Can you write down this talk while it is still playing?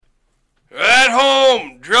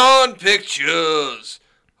drawing pictures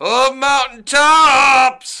of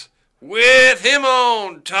mountaintops with him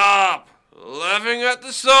on top, laughing at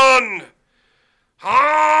the sun.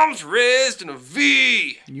 Arms raised in a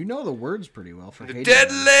V. You know the words pretty well for Hey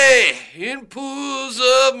Deadly in pools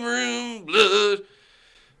of maroon blood.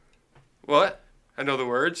 What? I know the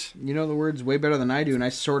words. You know the words way better than I do, and I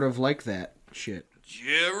sort of like that shit.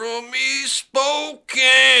 Jeremy spoke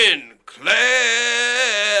in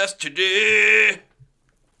class today.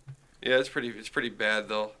 Yeah, it's pretty bad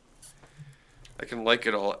though. I can like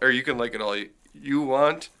it all, or you can like it all you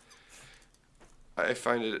want. I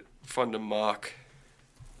find it fun to mock.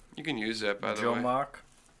 You can use that, by the way. Joe Mock?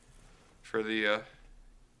 For the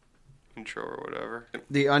intro or whatever.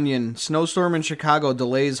 The Onion. Snowstorm in Chicago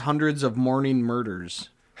delays hundreds of morning murders.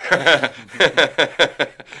 Off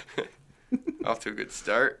to a good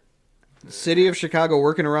start. City of Chicago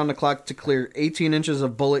working around the clock to clear 18 inches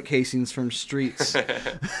of bullet casings from streets.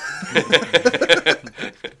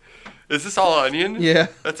 Is this all Onion? Yeah.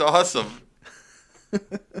 That's awesome.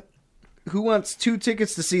 Who wants 2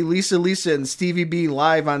 tickets to see Lisa and Stevie B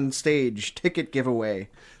live on stage? Ticket giveaway.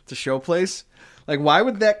 It's a show place. Like, why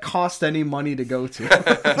would that cost any money to go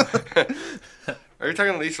to? Are you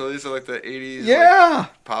talking Lisa like the 80s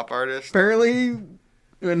like, pop artist? Apparently,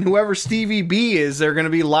 and whoever Stevie B is, they're going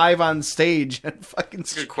to be live on stage at fucking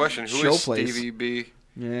Good question. Who show is place. Stevie B?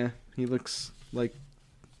 Yeah, he looks like...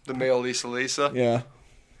 The male Lisa? Yeah.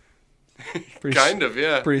 Kind of,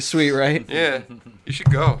 yeah. Pretty sweet, right? Yeah. You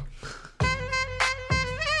should go.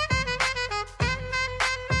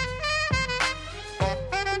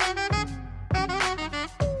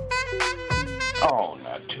 Oh,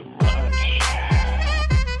 not too much.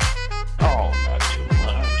 Oh, not too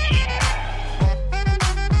much.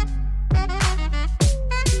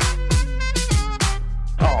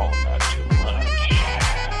 Oh, not too much.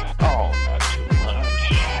 Oh, not too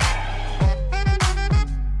much.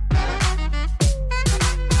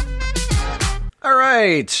 All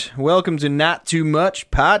right. Welcome to Not Too Much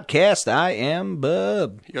Podcast. I am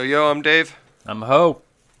Bub. Yo, I'm Dave. I'm Ho.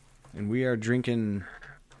 And we are drinking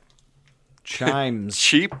Chimes.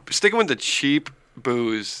 Sticking with the cheap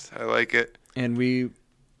booze. I like it. And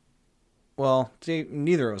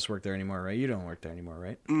neither of us work there anymore, right? You don't work there anymore,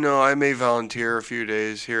 right? No, I may volunteer a few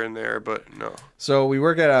days here and there, but no. So we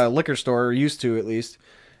work at a liquor store, or used to at least,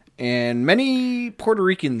 and many Puerto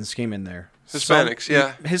Ricans came in there. Hispanics,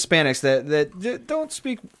 yeah. Hispanics that don't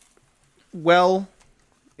speak well,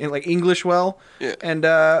 like English well. Yeah. And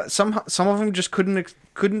some of them just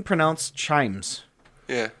couldn't pronounce chimes.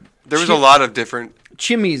 Yeah. There was a lot of different...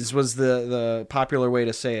 Chimmies was the popular way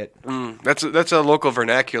to say it. That's a local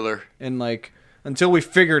vernacular. And like, until we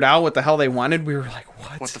figured out what the hell they wanted, we were like,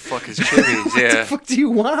 what? What the fuck is chimneys? What the fuck do you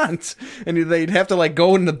want? And they'd have to like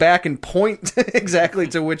go in the back and point exactly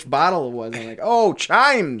to which bottle it was. And like, oh,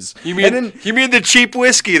 chimes. You mean the cheap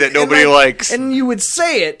whiskey that nobody likes? And you would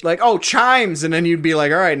say it like, oh, chimes, and then you'd be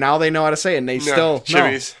like, all right, now they know how to say it. And they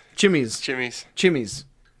chimneys. Chimmies.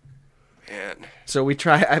 Man. So we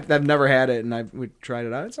try. I've never had it, and we tried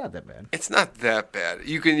it out. It's not that bad. It's not that bad.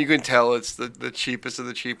 You can tell it's the cheapest of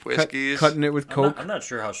the cheap whiskeys. Cutting it with Coke. I'm not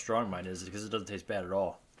sure how strong mine is because it doesn't taste bad at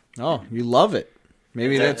all. Oh, you love it.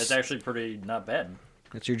 Maybe it's actually pretty not bad.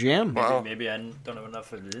 That's your jam. Wow. Maybe I don't have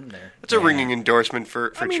enough of it in there. That's a ringing endorsement for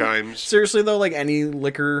Chimes. Seriously though, like any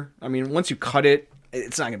liquor, I mean, once you cut it,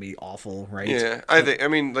 it's not gonna be awful, right? Yeah,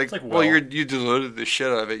 you diluted the shit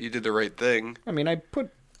out of it. You did the right thing. I mean, I put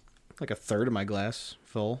like a third of my glass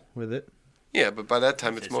full with it. Yeah, but by that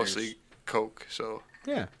time it's mostly Coke, so.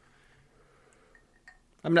 Yeah.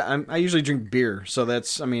 I usually drink beer, so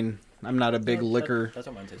I'm not a big liquor. That's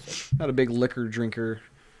what mine tastes like. Not a big liquor drinker.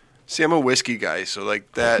 See, I'm a whiskey guy, so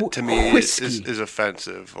like that to me is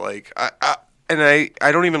offensive. Like I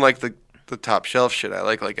don't even like the top shelf shit. I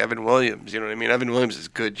like Evan Williams. You know what I mean? Evan Williams is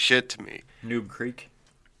good shit to me. Noob Creek.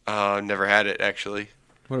 Never had it actually.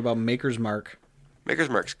 What about Maker's Mark?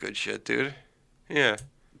 Maker's Mark's good shit, dude. Yeah,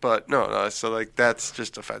 but no. So like that's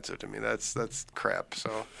just offensive to me. That's crap.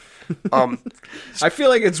 So. I feel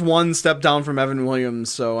like it's one step down from Evan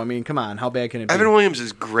Williams. So I mean, come on, how bad can it be? Evan Williams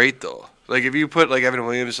is great though. Like if you put like Evan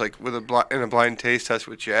Williams like in a blind taste test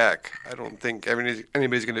with Jack, I don't think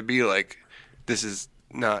anybody's going to be like, this is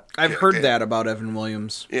not. I've heard that about Evan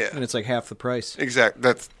Williams. Yeah, and it's like half the price.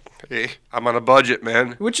 Exactly. I'm on a budget,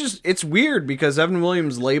 man. It's weird because Evan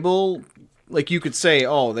Williams' label, like you could say,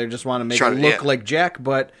 oh, they just want to make it look like Jack,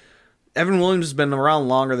 but Evan Williams has been around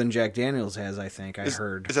longer than Jack Daniels has, I think. I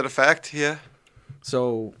heard. Is that a fact? Yeah.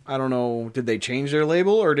 So, I don't know, did they change their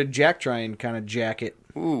label, or did Jack try and kind of jack it?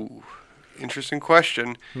 Ooh, interesting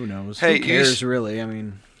question. Who knows? Hey, who cares, really? I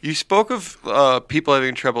mean... You spoke of people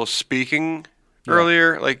having trouble speaking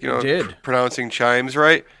earlier, like, pronouncing chimes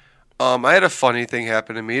right. I had a funny thing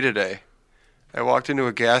happen to me today. I walked into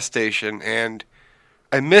a gas station, and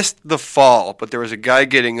I missed the fall, but there was a guy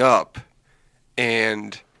getting up,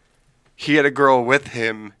 and he had a girl with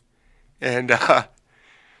him, and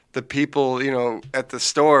the people, at the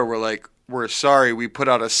store were like, "We're sorry, we put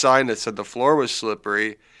out a sign that said the floor was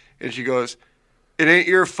slippery," and she goes, "It ain't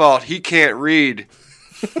your fault, he can't read."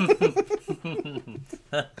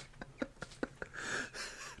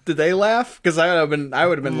 Did they laugh? Because I would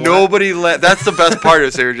have been. Nobody laughed. That's the best part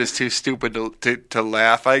is they were just too stupid to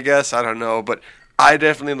laugh. I guess I don't know, but I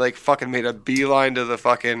definitely fucking made a beeline to the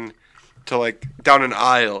fucking down an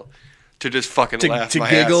aisle to just fucking laugh my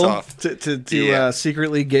giggle, ass off. To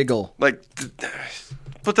secretly giggle. But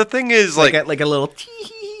the thing is, like a little.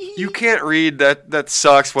 You can't read that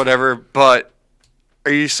sucks. Whatever, but.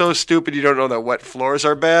 Are you so stupid you don't know that wet floors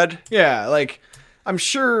are bad? Yeah, I'm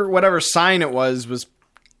sure whatever sign it was,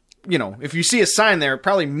 if you see a sign there, it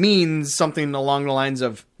probably means something along the lines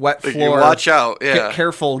of wet floor. Watch out, yeah. Get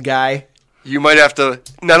careful, guy. You might have to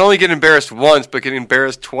not only get embarrassed once, but get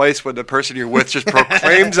embarrassed twice when the person you're with just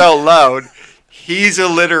proclaims out loud, he's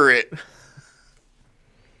illiterate.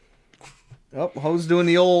 Oh, Ho's doing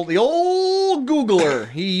the old Googler.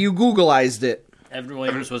 You Googleized it. Evan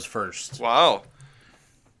Williams was first. Wow.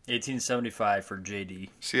 1875 for JD.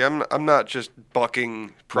 See, I'm not just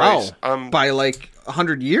bucking Price. Wow. By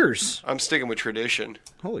 100 years. I'm sticking with tradition.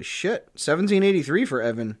 Holy shit. 1783 for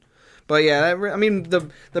Evan. But yeah,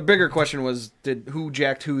 the bigger question was who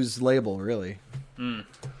jacked whose label, really?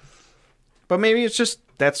 But maybe it's just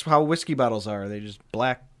that's how whiskey bottles are. They just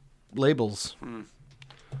black labels.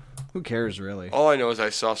 Who cares, really? All I know is I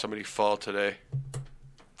saw somebody fall today.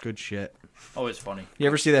 Good shit. Always funny. You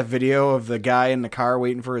ever see that video of the guy in the car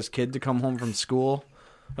waiting for his kid to come home from school?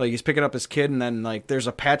 He's picking up his kid, and then there's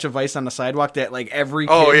a patch of ice on the sidewalk that every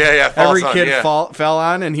kid, fell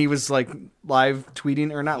on, and he was live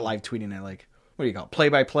tweeting, or not live tweeting it, what do you call it? Play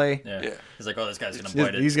by play. Yeah. He's like, "Oh, this guy's gonna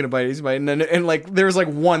bite it. He's gonna bite it. He's biting." And there was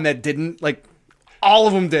one that didn't. All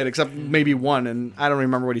of them did, except maybe one, and I don't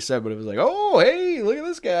remember what he said, but it was "Oh, hey, look at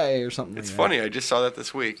this guy," or something. It's funny. I just saw that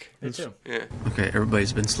this week. Me too. Yeah. Okay,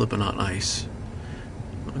 everybody's been slipping on ice.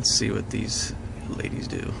 Let's see what these ladies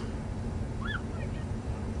do.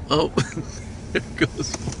 Oh, there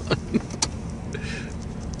goes one.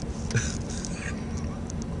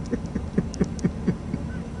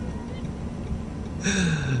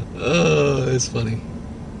 Oh, it's funny.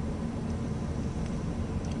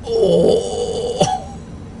 Oh.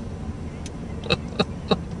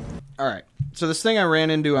 All right. So this thing I ran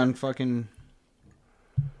into on fucking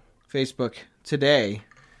Facebook today.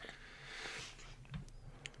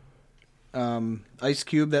 Ice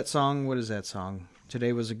Cube, that song. What is that song?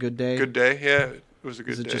 Today was a good day. Good day. Yeah, it was a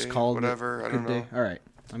good day. Is it just called whatever? I don't know. All right.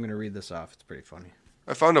 I'm gonna read this off. It's pretty funny.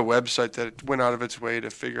 I found a website that went out of its way to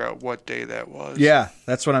figure out what day that was. Yeah,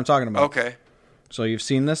 that's what I'm talking about. Okay. So you've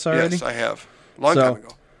seen this already? Yes, I have. Long time ago.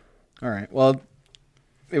 All right. Well,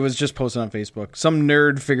 it was just posted on Facebook. Some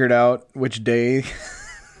nerd figured out which day.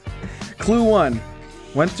 Clue 1.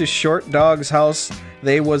 Went to Short Dog's house.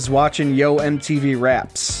 They was watching Yo MTV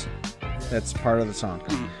Raps. That's part of the song.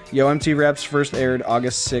 Yo MTV Raps first aired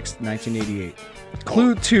August 6th, 1988.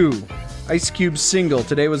 Clue 2. Ice Cube's single,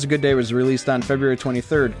 Today Was a Good Day, was released on February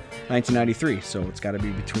 23rd, 1993. So it's got to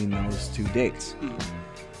be between those two dates.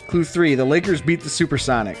 Clue 3. The Lakers beat the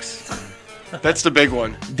Supersonics. That's the big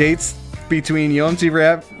one. Dates between Yo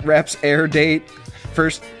MTV Raps air date,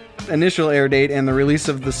 first initial air date, and the release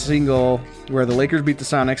of the single where the Lakers beat the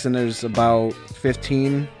Sonics, and there's about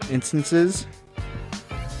 15 instances.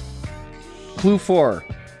 Clue 4.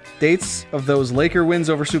 Dates of those Laker wins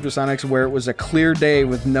over Supersonics where it was a clear day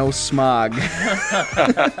with no smog.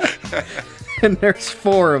 And there's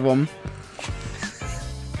 4 of them.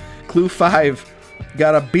 Clue 5.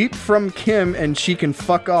 Got a beep from Kim and she can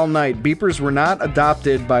fuck all night. Beepers were not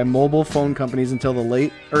adopted by mobile phone companies until the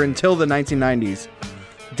 1990s.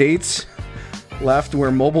 Dates left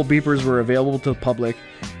where mobile beepers were available to the public.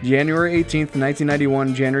 January 18th,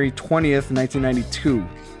 1991, January 20th, 1992.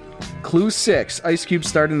 Clue 6. Ice Cube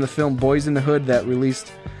starred in the film Boys in the Hood that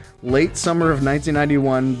released late summer of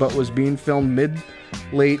 1991 but was being filmed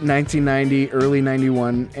mid-late 1990, early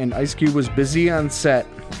 91, and Ice Cube was busy on set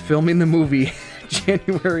filming the movie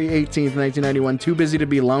January 18th, 1991, too busy to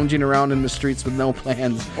be lounging around in the streets with no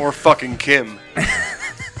plans. Or fucking Kim.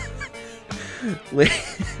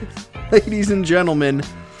 Ladies and gentlemen,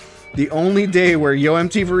 the only day where Yo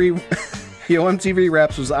MTV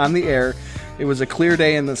Raps was on the air, It was a clear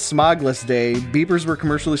day and the smogless day. Beepers were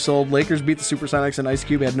commercially sold. Lakers beat the Supersonics and Ice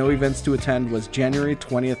Cube had no events to attend. Was January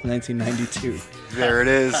 20th, 1992. There it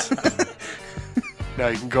is. Now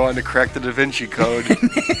you can go on to crack the Da Vinci Code.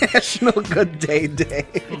 National Good Day Day.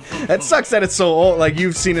 That sucks that it's so old. Like,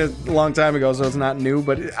 you've seen it a long time ago, so it's not new,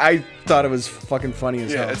 but I thought it was fucking funny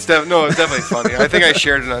as hell. It's definitely funny. I think I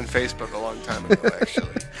shared it on Facebook a long time ago,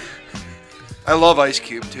 actually. I love Ice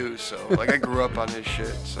Cube, too, so, like, I grew up on his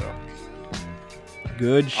shit, so.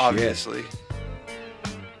 Good shit. Obviously.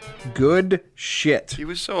 Good shit. He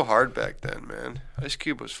was so hard back then, man. Ice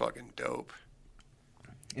Cube was fucking dope.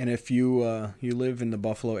 And if you you live in the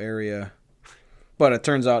Buffalo area, but it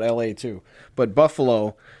turns out LA too. But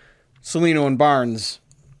Buffalo, Celino and Barnes,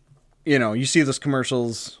 you know, you see those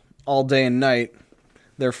commercials all day and night.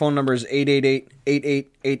 Their phone number is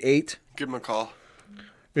 888-8888. Give him a call.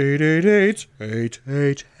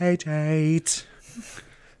 888-8888.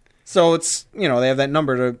 So it's, you know, they have that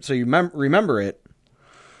number so you remember it.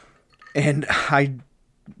 And I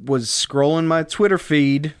was scrolling my Twitter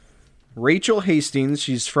feed. Rachel Hastings,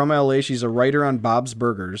 she's from LA. She's a writer on Bob's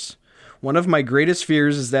Burgers. One of my greatest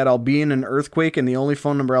fears is that I'll be in an earthquake and the only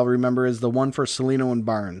phone number I'll remember is the one for Celino and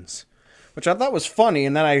Barnes, which I thought was funny.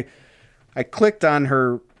 And then I clicked on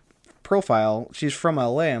her profile. She's from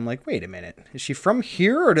LA. I'm like, wait a minute. Is she from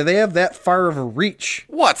here or do they have that far of a reach?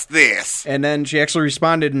 What's this? And then she actually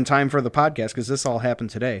responded in time for the podcast because this all happened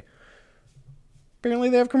today. Apparently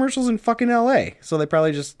they have commercials in fucking LA. So they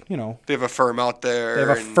probably just, you know. They have a firm out there. They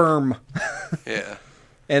have a firm. Yeah.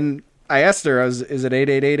 And I asked her, is it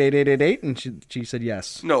 888-8888? And she said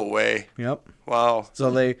yes. No way. Yep. Wow.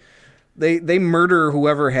 So they murder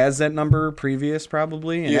whoever has that number previous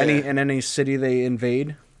probably in any city they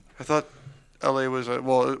invade. I thought LA was,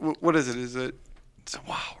 well, what is it? Is it,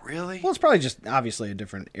 wow, really? Well, it's probably just obviously a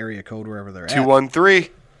different area code wherever they're at. 213.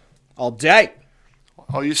 All day.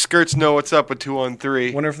 All you skirts know what's up with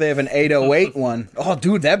 213. Wonder if they have an 808 one. Oh,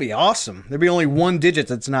 dude, that'd be awesome. There'd be only one digit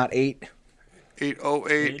that's not 8.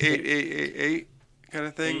 808-8888 kind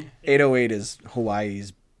of thing. 808 is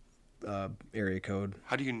Hawaii's area code.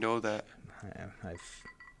 How do you know that? I have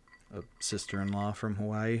a sister-in-law from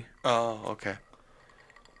Hawaii. Oh, okay.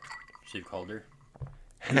 So you called her?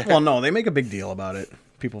 Well, no, they make a big deal about it.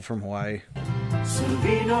 People from Hawaii.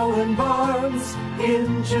 Celino and Barnes,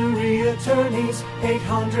 injury attorneys,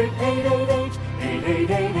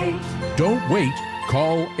 800-888-8888. Don't wait,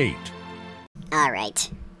 call 8. All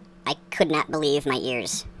right. I could not believe my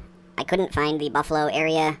ears. I couldn't find the Buffalo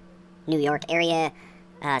area, New York area,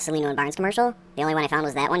 Celino and Barnes commercial. The only one I found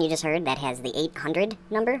was that one you just heard that has the 800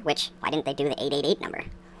 number, which, why didn't they do the 888 number?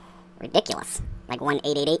 Ridiculous. Like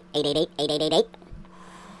 1-888-888-8888.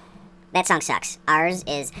 That song sucks. Ours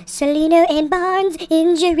is Celino and Barnes,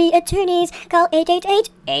 injury attorneys, call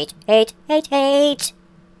 888-8888.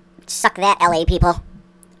 Suck that, LA people.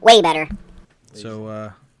 Way better.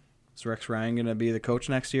 So, is Rex Ryan going to be the coach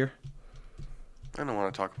next year? I don't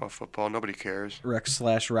want to talk about football. Nobody cares.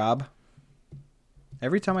 Rex/Rob?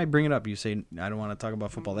 Every time I bring it up, you say, I don't want to talk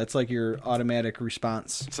about football. That's like your automatic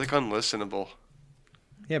response. It's like unlistenable.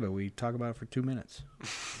 Yeah, but we talk about it for 2 minutes.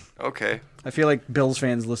 Okay. I feel like Bills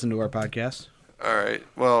fans listen to our podcast. All right.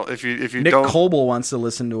 Well, if you Nick don't, Coble wants to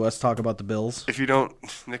listen to us talk about the Bills. if you don't,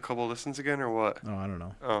 Nick Coble listens again or what? Oh, I don't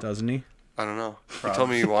know. Oh. Doesn't he? I don't know. He told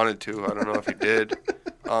me he wanted to. I don't know if he did.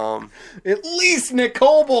 At least Nick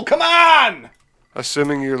Coble, come on!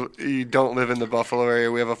 Assuming you don't live in the Buffalo area,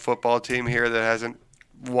 we have a football team here that hasn't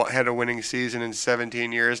had a winning season in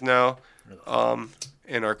 17 years now.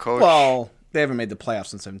 And our coach. Well, they haven't made the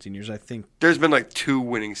playoffs in 17 years, I think. There's been like 2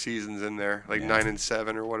 winning seasons in there, like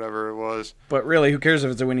 9-7 or whatever it was. But really, who cares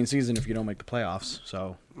if it's a winning season if you don't make the playoffs?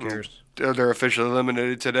 So, who cares? They're officially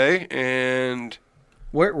eliminated today, and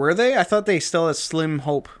Where were they? I thought they still had slim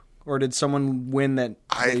hope. Or did someone win that?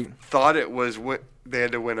 I thought it was they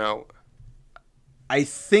had to win out. I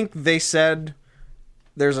think they said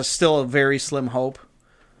there's still a very slim hope.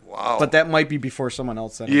 Wow. But that might be before someone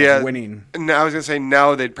else said winning. Now I was going to say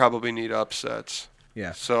now they'd probably need upsets.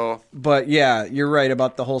 Yeah. So, but yeah, you're right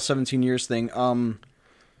about the whole 17 years thing.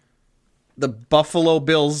 The Buffalo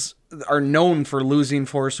Bills are known for losing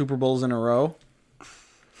 4 Super Bowls in a row,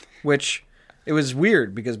 which it was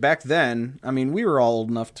weird because back then, I mean, we were all old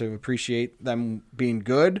enough to appreciate them being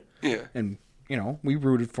good. yeah. And, you know, we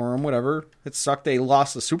rooted for them, whatever. It sucked they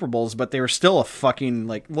lost the Super Bowls, but they were still a fucking,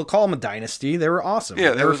 like, we'll call them a dynasty. They were awesome.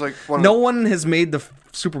 Yeah, there was like no one has made the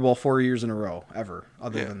Super Bowl 4 years in a row, ever,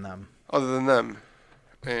 other than them. Other than them.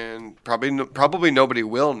 And probably nobody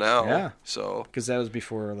will now. Yeah. So, Because that was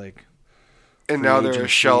before, like... And now they're a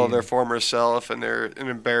shell of their former self, and they're an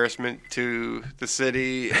embarrassment to the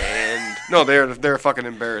city. And no, they're a fucking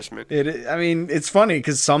embarrassment. I mean, it's funny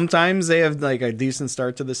because sometimes they have like a decent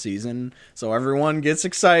start to the season, so everyone gets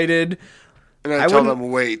excited. And I tell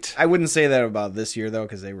them, wait. I wouldn't say that about this year though,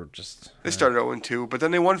 because they were just They started 0-2, but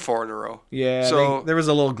then they won 4 in a row. yeah. So There was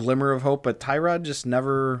a little glimmer of hope, but Tyrod just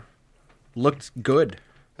never looked good.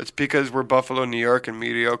 it's because we're Buffalo, New York, and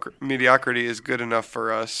mediocrity is good enough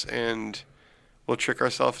for us, and we'll trick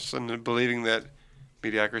ourselves into believing that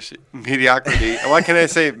mediocrity. Why can't I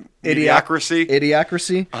say mediocrity?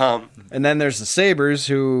 Idiocracy. And then there's the Sabres,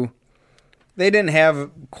 who they didn't have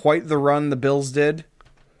quite the run the Bills did,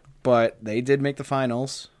 but they did make the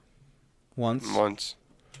finals once.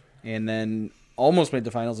 And then almost made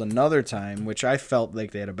the finals another time, which I felt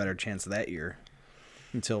like they had a better chance that year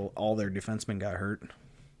until all their defensemen got hurt.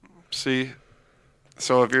 See,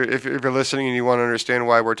 so if you're listening and you want to understand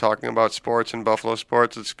why we're talking about sports and Buffalo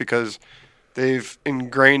sports, it's because they've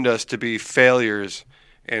ingrained us to be failures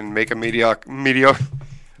and make a mediocre.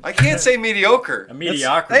 I can't say mediocre. A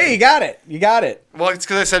mediocrity. Hey, you got it. You got it. Well, it's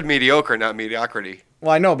because I said mediocre, not mediocrity.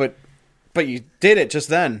 Well, I know, but you did it just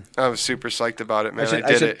then. I was super psyched about it, man. I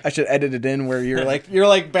did it. I should edit it in where you're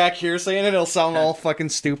like back here saying it. It'll sound all fucking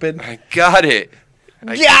stupid. I got it.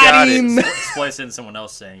 Got him. Splice in someone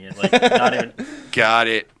else saying it. Like, not even. Got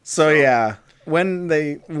it. So yeah, when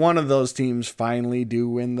one of those teams finally do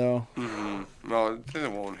win, though, No,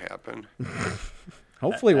 it won't happen.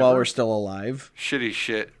 hopefully while we're still alive, Shitty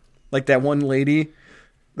shit. like that one lady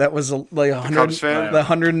that was like Cubs fan? the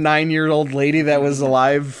 109-year-old lady that was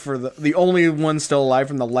alive for the only one still alive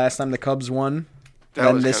from the last time the Cubs won.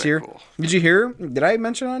 That was this kinda year. cool. Did you hear? Did I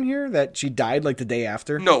mention on here that she died like the day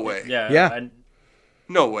after? No way. Yeah.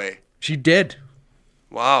 No way. She did.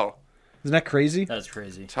 Wow. Isn't that crazy? That's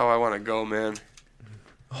crazy. That's how I want to go, man.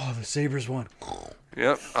 Oh, the Sabres won.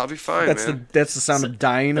 Yep, I'll be fine, That's man. the sound of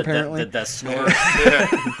dying, apparently. The death snore. Yeah.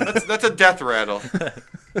 That's a death rattle.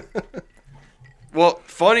 Well,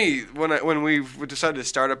 funny, when we decided to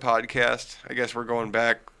start a podcast, I guess we're going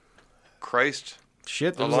back, Christ,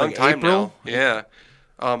 Shit, that a was long like time April. now. Yeah.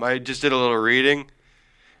 I just did a little reading,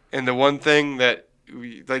 and the one thing that,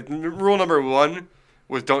 rule number 1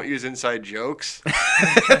 was don't use inside jokes.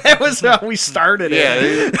 That was how we started it.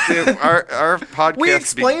 Yeah, our podcast. We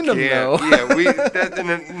explained them, though. Yeah, and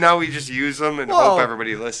then now we just use them and hope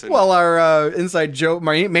everybody listens. Well, our inside joke,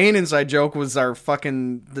 my main inside joke was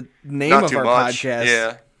the name Not of too our much. podcast.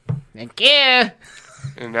 Yeah. Thank you.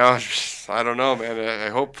 And now it's just, I don't know, man. I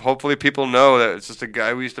hopefully people know that it's just a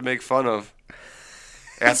guy we used to make fun of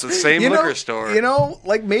at the same liquor store. You know,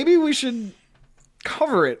 like maybe we should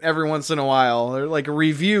cover it every once in a while, or like a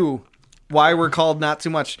review why we're called Not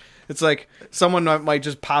Too Much. It's like someone might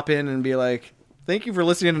just pop in and be like, "Thank you for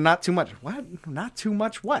listening to Not Too Much." What? Not too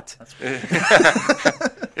much? What?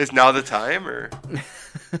 Is now the time, or?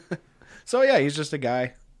 So yeah, he's just a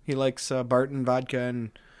guy. He likes Barton vodka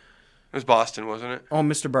and. It was Boston, wasn't it? Oh,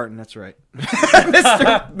 Mr. Barton, that's right.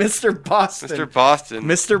 Mr. Boston. Mr. Boston.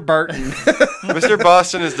 Mr. Barton. Mr.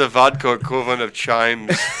 Boston is the vodka equivalent of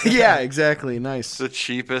Chimes. Yeah, exactly. Nice. It's the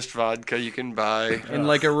cheapest vodka you can buy. And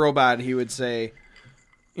like a robot, he would say,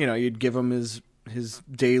 you'd give him his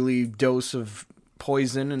daily dose of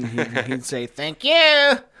poison, and he'd say, "Thank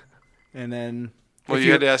you." And then... Well,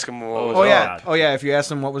 you had to ask him what was Oh, up. yeah. Oh, yeah. If you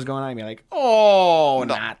asked him what was going on, he'd be like, "Oh,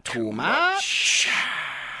 not too much."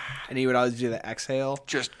 And he would always do the exhale.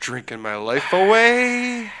 Just drinking my life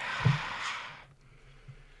away.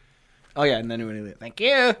 Oh, yeah. And then he would be like, "Thank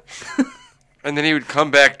you." And then he would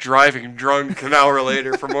come back driving drunk an hour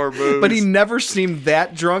later for more booze. But he never seemed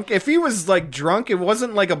that drunk. If he was like drunk, it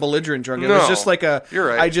wasn't like a belligerent drunk. It was just like a. You're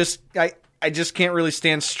right. I just can't really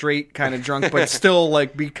stand straight kind of drunk, but still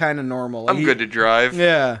like be kind of normal. Like, I'm good to drive.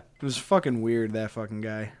 Yeah, it was fucking weird, that fucking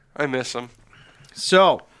guy. I miss him.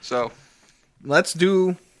 So let's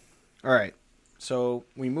do. All right. So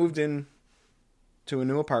we moved in to a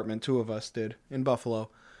new apartment. 2 of us did in Buffalo,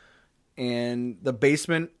 and the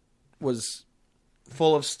basement was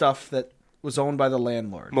full of stuff that was owned by the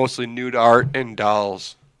landlord. Mostly nude art and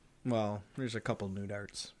dolls. Well, there's a couple nude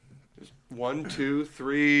arts. 1, 2,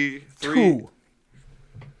 3. 2.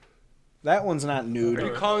 That one's not nude. Are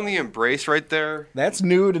you calling the embrace right there? That's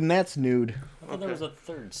nude, and that's nude. I thought there was a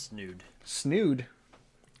third snood. Snood.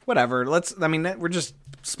 Whatever. We're just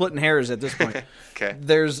splitting hairs at this point. Okay.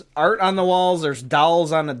 There's art on the walls. There's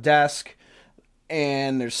dolls on the desk,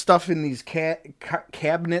 and there's stuff in these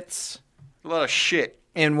cabinets. A lot of shit.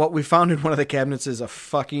 And what we found in one of the cabinets is a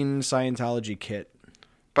fucking Scientology kit.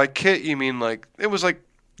 By kit, you mean it was like...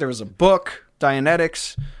 There was a book,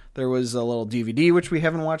 Dianetics. There was a little DVD, which we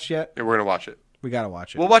haven't watched yet. Yeah, we're going to watch it. We gotta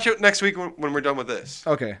watch it. We'll watch it next week when we're done with this.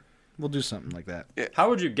 Okay, we'll do something like that. How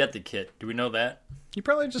would you get the kit? Do we know that? You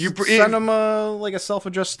probably just send them a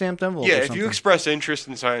self-addressed stamped envelope. Yeah, or if something. you express interest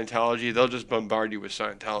in Scientology, they'll just bombard you with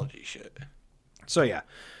Scientology shit. So yeah,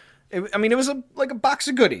 it was a box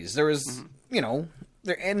of goodies. There was,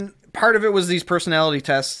 and part of it was these personality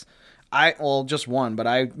tests. Just one, but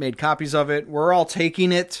I made copies of it. We're all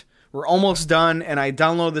taking it. We're almost done, and I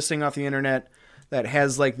download this thing off the internet that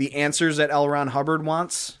has like the answers that L. Ron Hubbard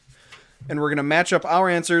wants, and we're gonna match up our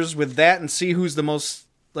answers with that and see who's the most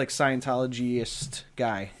like Scientologyist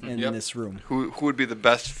guy in this room. Who would be the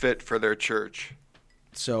best fit for their church?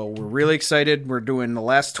 So we're really excited. We're doing the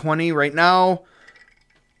last 20 right now.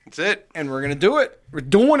 That's it. And we're gonna do it. We're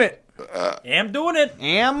doing it. Am doing it.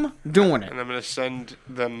 Am doing it. And I'm gonna send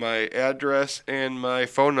them my address and my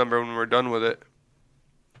phone number when we're done with it.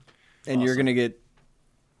 And you're gonna get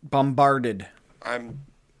bombarded.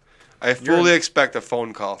 I fully expect a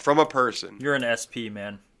phone call from a person. You're an SP,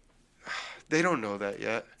 man. They don't know that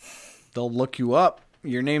yet. They'll look you up.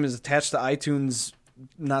 Your name is attached to iTunes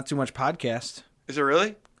Not Too Much Podcast. Is it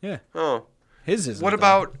really? Yeah. Oh. His isn't. What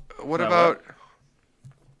about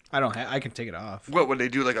I can take it off. What would they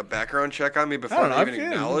do, like a background check on me I before don't know. they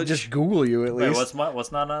even acknowledge? Just Google you at Wait, least.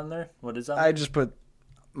 what's not on there? What is on there? I just put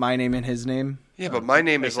my name and his name. Yeah, but my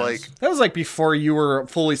name is makes sense. like That was like before you were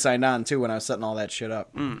fully signed on too, when I was setting all that shit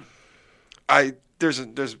up.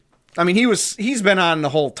 there's I mean, he's been on the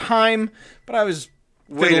whole time, but I was.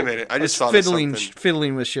 Wait a minute, I just thought of something.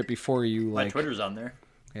 Fiddling with shit before you My like. Twitter's on there.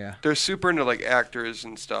 Yeah. They're super into like actors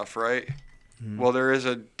and stuff, right? Well, there is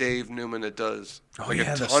a Dave Newman that does like a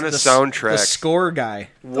ton of soundtracks. The score guy.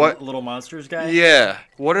 What? The Little Monsters guy? Yeah.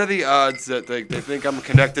 What are the odds that they think I'm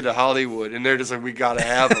connected to Hollywood and they're just like, we gotta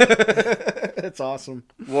have him? That's awesome.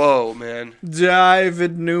 Whoa, man.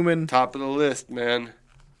 David Newman. Top of the list, man.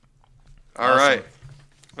 All Awesome. right.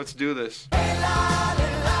 Let's do this.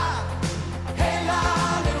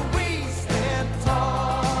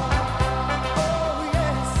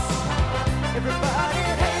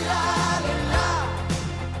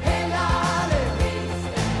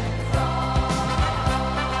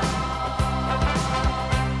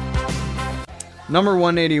 Number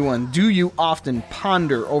 181. Do you often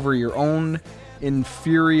ponder over your own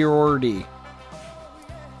inferiority?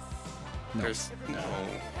 No. No.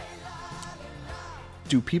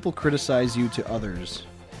 Do people criticize you to others?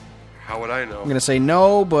 How would I know? I'm gonna say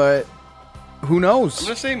no, but who knows? I'm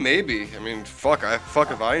gonna say maybe. I mean, fuck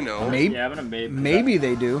if I know. Maybe. Yeah, I'm gonna maybe. Maybe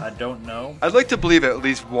they do. I don't know. I'd like to believe at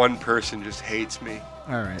least one person just hates me.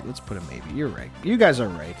 All right, let's put a maybe. You're right. You guys are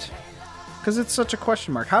right. Because it's such a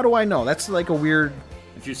question mark. How do I know? That's like a weird.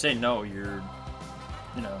 If you say no, you're,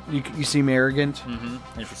 You seem arrogant. And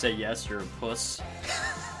if you say yes, you're a puss.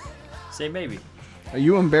 Say maybe. Are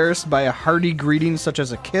you embarrassed by a hearty greeting such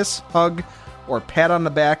as a kiss, hug, or pat on the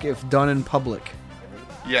back if done in public?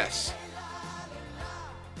 Yes.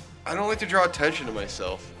 I don't like to draw attention to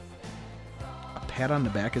myself. A pat on the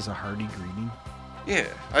back is a hearty greeting? Yeah,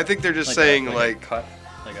 I think they're just Like saying a cut,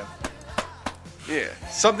 like a. yeah,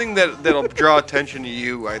 something that'll draw attention to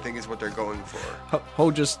you. I think is what they're going for.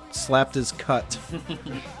 Ho just slapped his cut.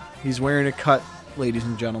 He's wearing a cut, ladies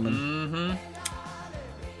and gentlemen. Mm-hmm.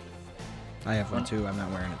 I have one too. I'm not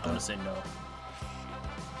wearing it I'm though. gonna say no.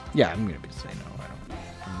 Yeah, I'm gonna say no.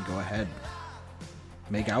 I mean, go ahead.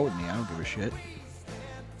 Make out with me. I don't give a shit.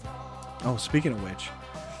 Oh, speaking of which,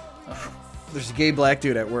 there's a gay black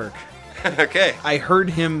dude at work. Okay. I heard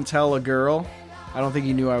him tell a girl. I don't think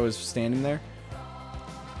he knew I was standing there.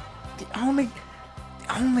 The only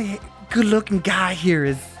good-looking guy here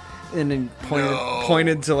is, and then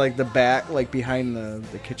pointed to like the back, like behind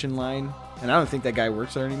the kitchen line. And I don't think that guy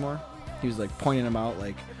works there anymore. He was like pointing him out,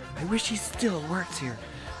 like, I wish he still works here.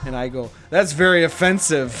 And I go, that's very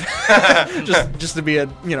offensive. just to be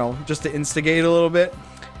just to instigate a little bit.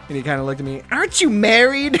 And he kind of looked at me, aren't you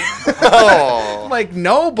married? Oh. I'm like,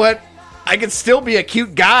 no, but I could still be a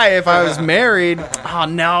cute guy if I was married. Oh,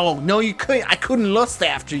 no, you couldn't. I couldn't lust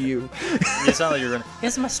after you. You sound like you're going,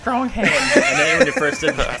 here's my strong hand. And then when you first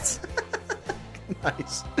did that.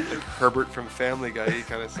 Nice. Like Herbert from Family Guy, you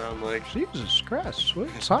kind of sound like. Jesus Christ, what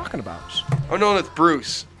are you talking about? Oh no, that's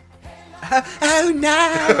Bruce. Oh,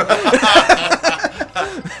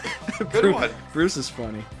 no. Good one. Bruce is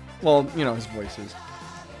funny. Well, his voice is.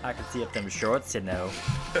 I can see up them shorts,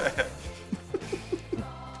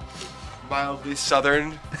 Mildly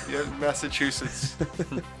southern, Massachusetts.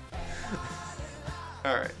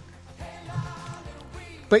 All right.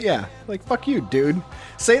 But yeah, like, fuck you, dude.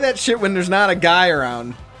 Say that shit when there's not a guy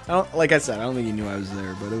around. Like I said, I don't think he knew I was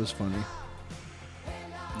there, but it was funny.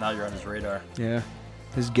 Now you're on his radar. Yeah.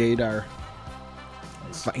 His gaydar.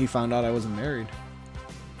 Nice. He found out I wasn't married.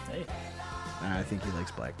 Hey. I think he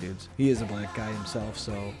likes black dudes. He is a black guy himself,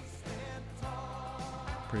 so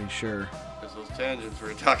pretty sure. There's those tangents we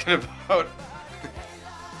were talking about.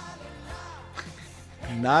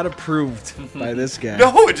 Not approved by this guy.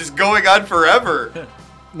 No, it's just going on forever.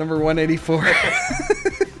 Number 184.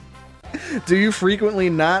 Do you frequently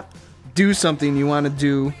not do something you want to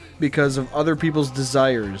do because of other people's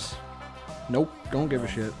desires? Nope, don't give a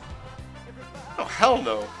shit. Oh, hell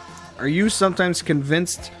no. Are you sometimes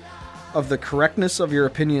convinced of the correctness of your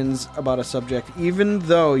opinions about a subject, even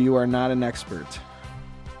though you are not an expert?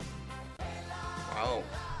 Wow.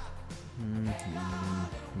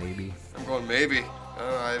 Maybe. I'm going maybe.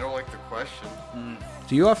 I don't like the question.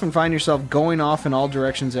 Do you often find yourself going off in all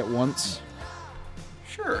directions at once?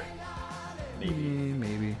 Sure.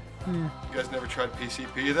 Maybe. You guys never tried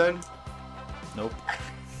PCP then? Nope.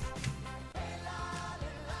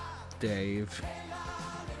 Dave.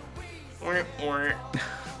 Wah, wah.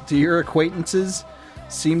 Do your acquaintances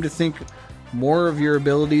seem to think more of your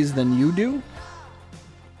abilities than you do?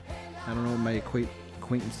 I don't know what my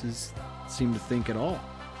acquaintances seem to think at all.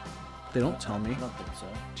 They don't tell me. I don't think so.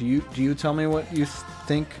 Do you tell me what you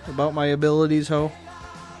think about my abilities, Ho?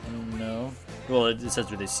 No. Well, it says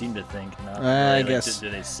what they seem to think. Not I really, guess. Do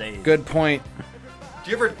they say? Good point. Do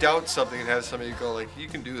you ever doubt something and have somebody go like, you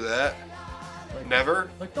can do that? Like, Never?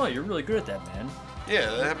 Like, no, you're really good at that, man. Yeah,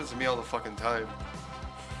 that happens to me all the fucking time.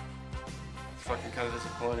 It's fucking kind of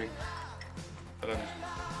disappointing. But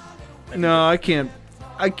No, I can't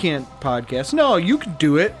podcast. No, you can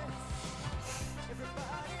do it.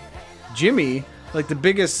 Jimmy, like the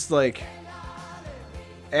biggest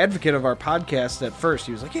advocate of our podcast at first,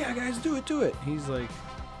 he was like, "Yeah, guys, do it." He's like,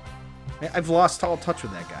 I've lost all touch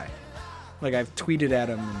with that guy. Like I've tweeted at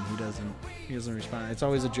him and he doesn't respond. It's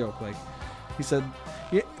always a joke. Like he said,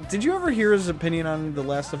 yeah, did you ever hear his opinion on The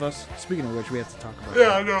Last of Us? Speaking of which, we have to talk about.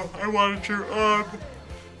 yeah, I know. I wanted to. On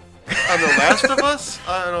The Last of Us?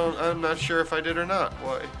 I'm not sure if I did or not.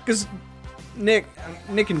 Why? Because Nick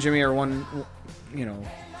and Jimmy are one,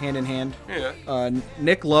 hand in hand. Yeah.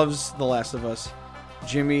 Nick loves The Last of Us.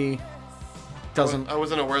 Jimmy doesn't. I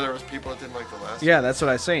wasn't aware there was people that didn't like The Last. Yeah, that's what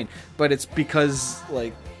I was saying. But it's because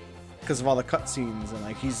of all the cutscenes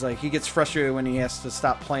and he gets frustrated when he has to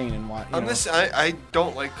stop playing and watch. I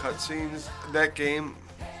don't like cutscenes. That game,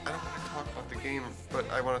 I don't want to talk about the game, but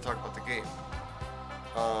I want to talk about the game.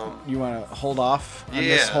 You want to hold off on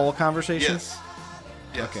this whole conversation? Yes.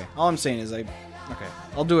 Okay. All I'm saying is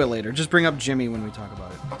I'll do it later. Just bring up Jimmy when we talk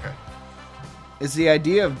about it. Okay. Is the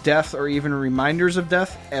idea of death or even reminders of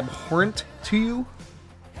death abhorrent to you?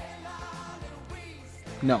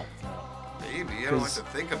 No. Maybe. I don't like to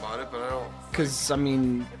think about it, but I don't. Because,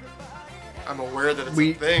 I'm aware that it's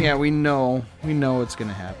a thing. Yeah, we know it's going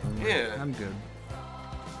to happen. Yeah. I'm good.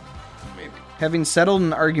 Maybe. Having settled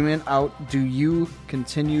an argument out, do you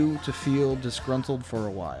continue to feel disgruntled for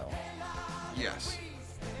a while? Yes.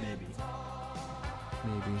 Maybe.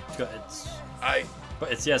 Maybe.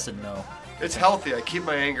 But it's yes and no. It's healthy. I keep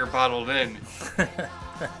my anger bottled in.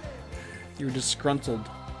 You're disgruntled.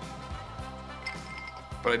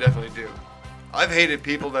 But I definitely do. I've hated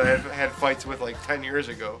people that I've had fights with 10 years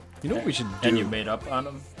ago. You know what we should do? And you made up on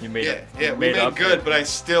them? You made up. Yeah, you we made up good, but I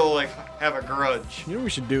still have a grudge. You know what we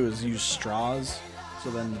should do is use straws, so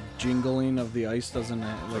then the jingling of the ice doesn't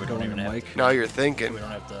we go don't in the even have mic. Now you're thinking. We don't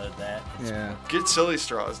have to that. Yeah. Get silly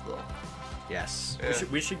straws though. Yes. Yeah.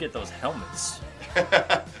 We should get those helmets.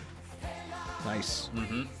 Nice.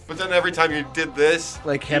 Mm-hmm. But then every time you did this,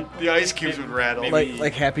 Like the ice cubes would rattle. maybe-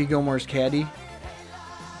 like Happy Gilmore's caddy.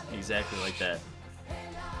 Exactly like that.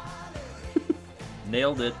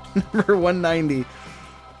 Nailed it. Number 190.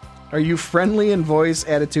 Are you friendly in voice,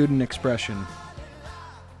 attitude, and expression?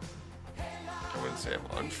 I wouldn't say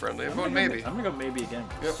I'm unfriendly. I'm I'm going gonna maybe. I'm gonna go maybe again.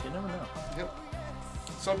 'Cause Yep. You never know. Yep.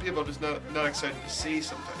 Some people are just not excited to see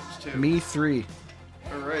sometimes too. Me 3.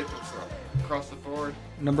 All right, that's across the board.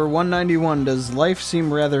 Number 191. Does life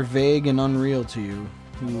seem rather vague and unreal to you?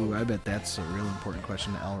 Ooh, I bet that's a real important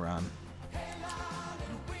question to Elron.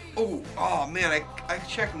 Oh man, I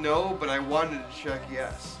checked no, but I wanted to check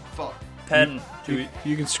yes. Fuck. Pen. To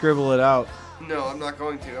You can scribble it out. No, I'm not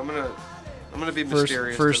going to. I'm gonna be First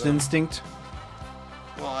mysterious. first to them. instinct.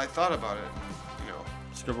 Well, I thought about it.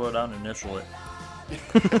 And, scribble it down and initial it.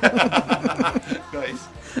 nice.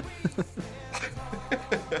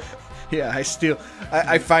 Yeah, I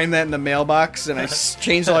find that in the mailbox and I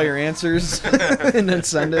change all your answers and then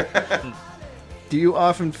send it. Do you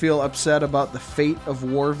often feel upset about the fate of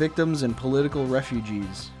war victims and political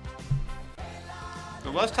refugees? The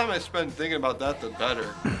less time I spend thinking about that, the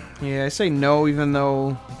better. Yeah, I say no, even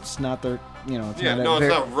though it's not you know, it's Yeah, not no, a it's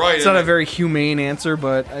very, not right, It's not a and- very humane answer,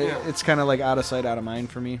 but Yeah. it's kind of like out of sight, out of mind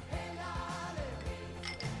for me.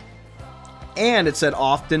 And it said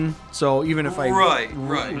often, so even if Right.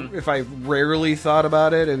 if I rarely thought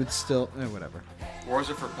about it, it's still whatever. Or is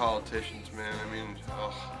it for politicians, man? I mean,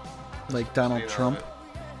 Like Donald staying out Trump.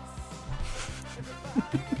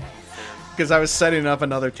 of Because I was setting up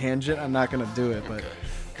another tangent. I'm not going to do it, but it.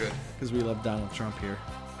 Good. because we love Donald Trump here.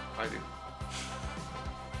 I do.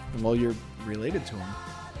 Well, you're related to him.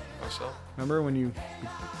 Also. Remember when you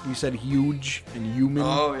said huge and human?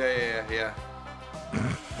 Oh yeah.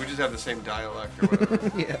 We just have the same dialect or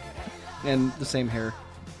whatever. Yeah. And the same hair.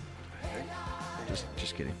 I think.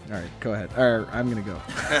 Just kidding. All right, go ahead. Or I'm going to go.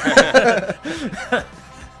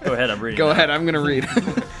 Go ahead, I'm reading. Go now. ahead, I'm going to read.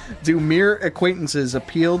 Do mere acquaintances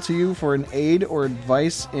appeal to you for an aid or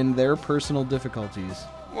advice in their personal difficulties?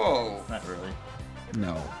 Whoa. Not really.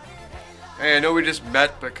 No. Hey, I know we just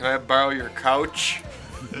met, but can I borrow your couch?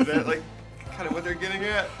 Is that like kind of what they're getting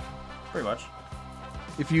at? Pretty much.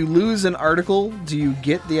 If you lose an article, do you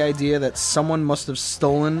get the idea that someone must have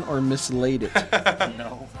stolen or mislaid it?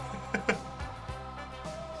 No.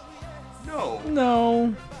 No. No.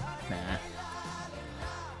 Nah.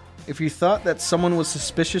 If you thought that someone was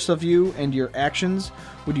suspicious of you and your actions,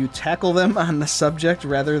 would you tackle them on the subject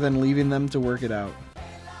rather than leaving them to work it out?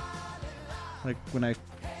 Like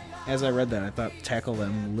as I read that, I thought tackle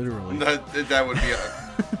them literally. That would be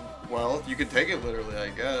well, you could take it literally, I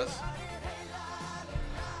guess.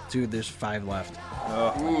 Dude, there's 5 left.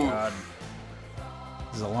 Oh Ooh. my god.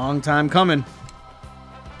 This is a long time coming.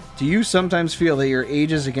 Do you sometimes feel that your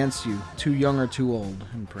age is against you? Too young or too old?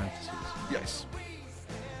 In parentheses. Yes.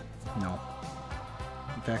 No.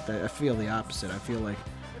 In fact, I feel the opposite. I feel like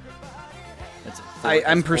It's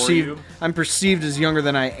I'm perceived as younger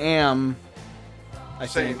than I am. I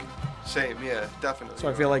Same. think. Same. Yeah, definitely. So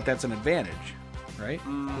I feel like that's an advantage, right?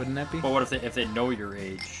 Wouldn't that be? But what if they know your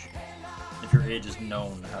age? If your age is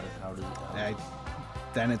known, how does it?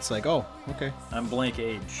 Then it's like, oh, okay. I'm blank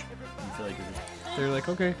age. You feel like you're just. They're like,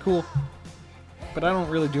 okay, cool. But I don't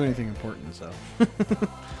really do anything important, so.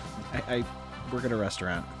 I work at a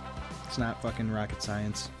restaurant. It's not fucking rocket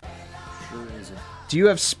science. Sure isn't. Do you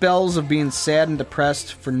have spells of being sad and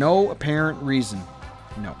depressed for no apparent reason?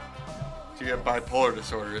 No. So you have bipolar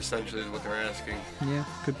disorder, essentially, is what they're asking. Yeah,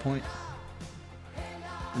 good point.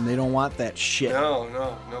 And they don't want that shit. No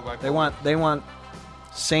bipolar. They want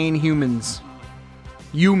sane humans.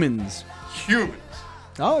 Humans. Humans.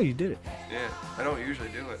 Oh, you did it. Yeah, I don't usually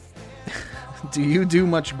do it. Do you do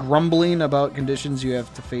much grumbling about conditions you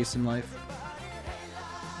have to face in life?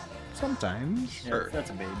 Sometimes. Sure. Yeah, that's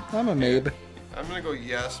a babe. I'm a maybe. I'm gonna go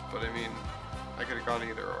yes, but I mean, I could have gone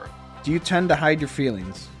either or. Do you tend to hide your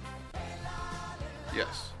feelings?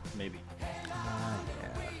 Yes. Maybe. Yeah.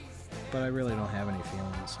 But I really don't have any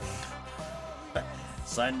feelings. So.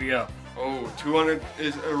 Sign me up. Oh, 200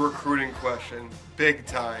 is a recruiting question. Big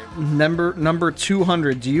time. Number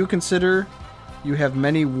 200. Do you consider you have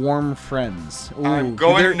many warm friends? Ooh, I'm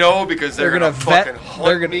going no because they're gonna fucking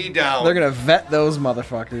hunt me down. They're gonna vet those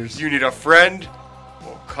motherfuckers. You need a friend?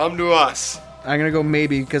 Well, come to us. I'm gonna go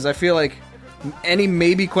maybe because I feel like any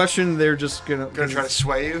maybe question they're just gonna Gonna try to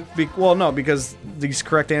sway you? well, no, because these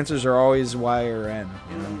correct answers are always Y or N.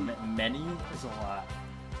 You know? Many is a lot.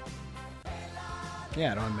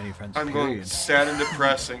 Yeah, I don't have many friends. I'm going period. sad and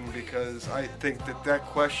depressing because I think that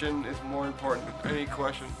question is more important than any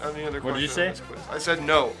question, any other question. What did you say? on this quiz. I said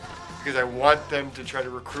no because I want them to try to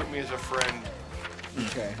recruit me as a friend.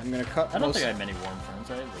 Okay, I'm gonna cut. I don't most, think I have many warm friends.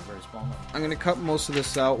 I have a very small number. I'm gonna cut most of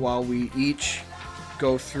this out while we each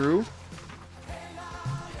go through.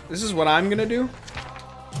 This is what I'm gonna do.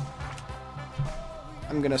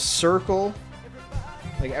 I'm gonna circle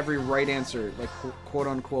like every right answer, like quote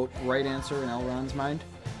unquote right answer in Elron's mind,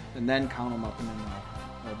 and then count them up, and then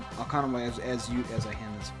I'll count them as I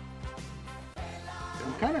hand this.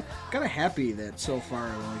 I'm kind of happy that so far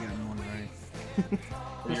I've only gotten one right.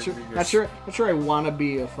 Not sure I want to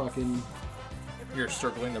be a fucking You're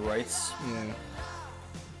circling the rights. yeah.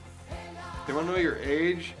 They want to know your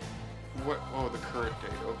age. What? Oh, the current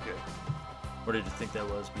date. Okay. What did you think that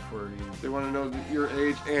was before you? They want to know your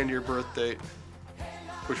age and your birth date,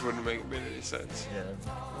 which wouldn't make any sense. Yeah.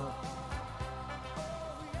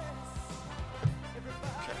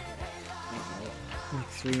 Okay.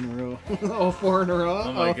 3 in a row. Oh, 4 in a row.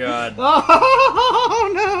 Oh my god.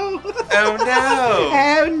 Oh no! Oh no!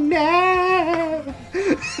 Oh no!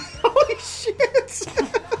 Holy shit!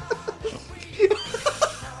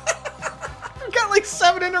 I've got like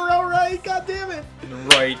 7 in a row right. God damn it!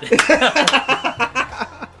 Right.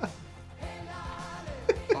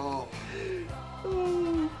 Oh.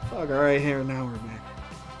 Oh, fuck All right, here now we're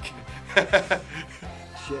back.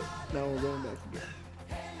 Shit, now we're going back again.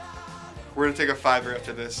 We're gonna take a $5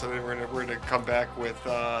 after this, and then we're gonna come back with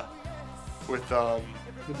With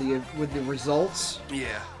the results.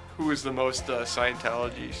 yeah, who is the most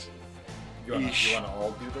Scientologies? You want Yeesh. to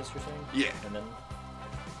all do this, you're saying? Yeah. And then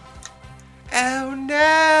Oh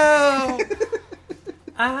no!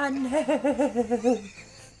 I know.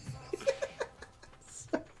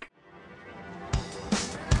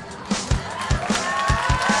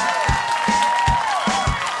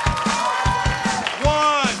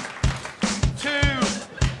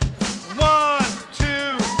 One,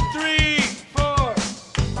 two, three, four.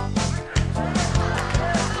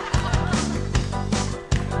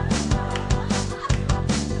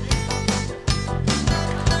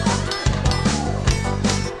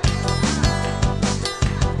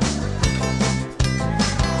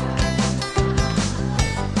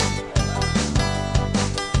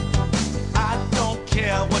 I don't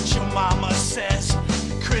care what your mama says.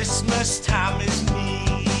 Christmas time is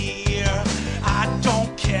near. I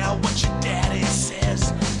don't care what your daddy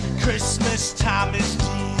says. Christmas time is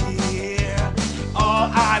near. All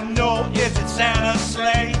I know is that Santa's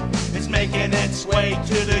sleigh is making its way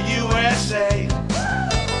to the USA.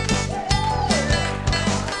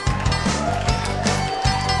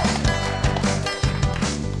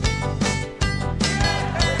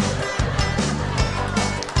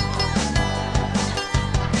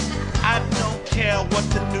 I don't care what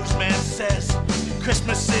the newsman says.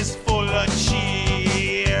 Christmas is full of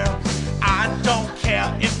cheer. I don't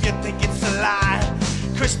care if you think it's a lie.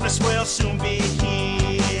 Christmas will soon be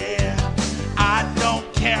here. I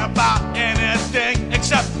don't care about anything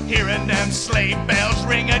except hearing them sleigh bells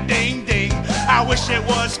ring a ding ding. I wish it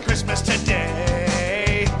was Christmas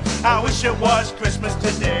today. I wish it was Christmas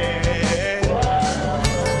today.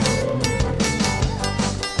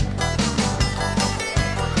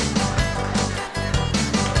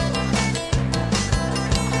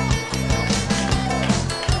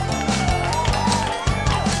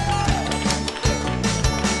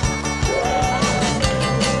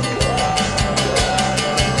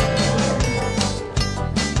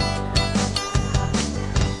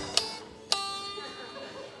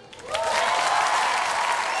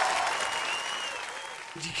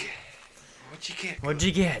 What'd you get? What'd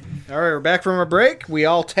you get? All right, we're back from our break. We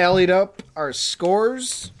all tallied up our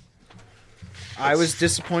scores. I was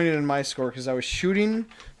disappointed in my score because I was shooting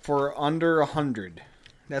for under 100.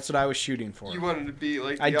 That's what I was shooting for. You wanted to be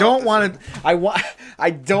like. I don't want to. I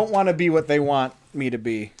don't want to be what they want me to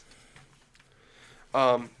be.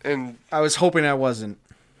 And I was hoping I wasn't.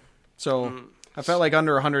 So I felt like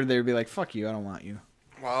under 100 they would be like, "Fuck you, I don't want you."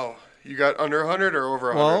 wow, you got under 100 or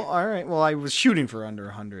over 100? Well, all right. Well, I was shooting for under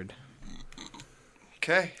 100.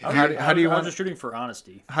 Okay. How do you I was want? just shooting for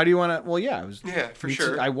honesty. How do you want to? Well, yeah, I was. Yeah, for me too.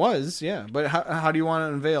 sure. I was, yeah. But how do you want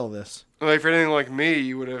to unveil this? Like for anything like me,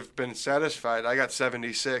 you would have been satisfied. I got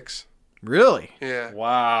 76. Really? Yeah,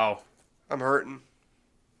 Wow. I'm hurting.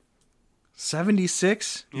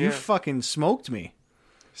 76? Yeah. You fucking smoked me.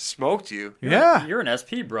 Smoked you. Yeah. You're an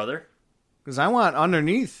SP, brother. Because I want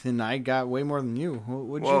underneath, and I got way more than you.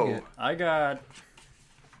 What'd Whoa. you get? I got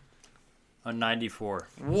a 94.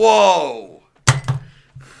 Whoa.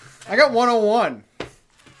 I got 101.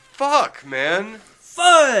 Fuck, man.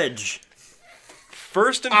 Fudge!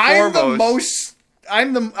 First and I'm foremost.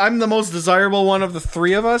 I'm the most desirable one of the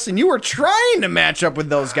three of us, and you were trying to match up with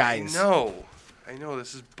those guys. I know.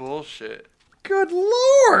 This is bullshit. Good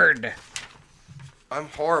lord. I'm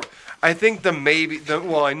horrible. I think I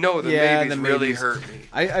know the maybes really hurt me.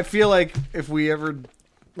 I feel like if we ever,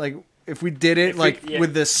 like, if we did it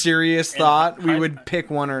with the serious thought, we would pick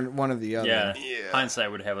one or the other. Yeah. Yeah.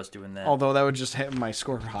 Hindsight would have us doing that. Although that would just hit my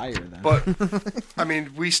score higher then. But I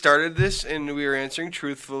mean, we started this and we were answering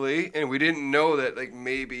truthfully, and we didn't know that like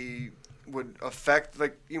maybe would affect we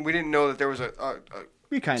didn't know that there was a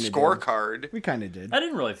we kind of scorecard. We kind of did. I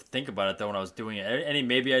didn't really think about it though when I was doing it. Any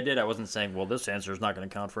maybe I did. I wasn't saying, well, this answer is not going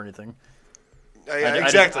to count for anything.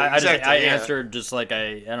 Exactly. I answered just like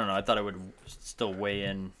I don't know. I thought I would still weigh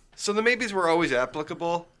in. So the maybes were always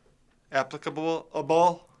applicable.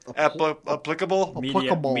 Applicable.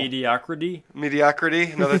 Mediocrity.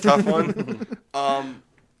 Mediocrity. Another tough one.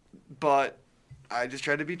 But I just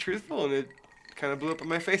tried to be truthful, and it kind of blew up in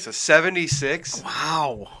my face. A 76.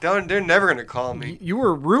 Wow. They're never gonna call me. You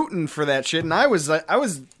were rooting for that shit, and I was on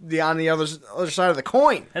the other side of the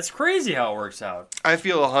coin. That's crazy how it works out. I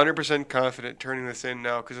feel 100% confident turning this in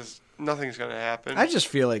now because nothing's gonna happen. I just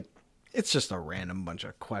feel like it's just a random bunch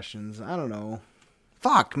of questions. I don't know.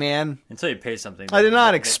 Fuck, man. Until you pay something. I did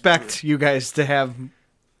not expect you guys to have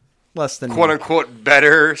less than quote me. unquote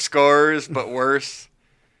better scores, but worse.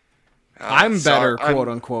 I'm better, sorry. quote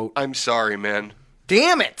unquote. I'm sorry, man.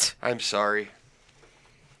 Damn it! I'm sorry.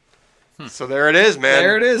 So there it is, man.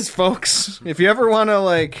 There it is, folks. If you ever want to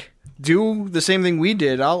like do the same thing we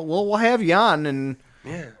did, we'll have you on, and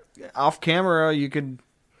off camera you could,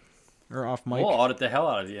 or off mic. We'll audit the hell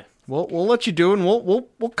out of you. We'll let you do, and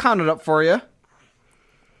we'll count it up for you.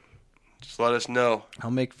 Just let us know.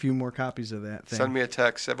 I'll make a few more copies of that thing. Send me a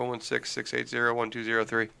text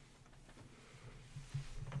 716-680-1203.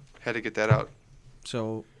 Had to get that out.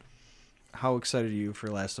 So, how excited are you for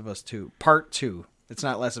Last of Us 2? Part 2. It's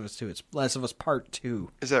not Last of Us 2, it's Last of Us Part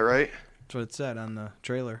 2. Is that right? That's what it said on the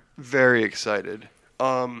trailer. Very excited.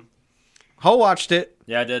 Ho watched it.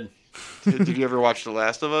 Yeah, I did. Did you ever watch The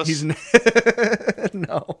Last of Us? He's no.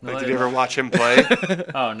 Like, did you ever watch him play?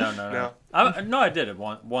 Oh, no. I did it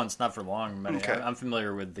once, not for long. But Okay. I'm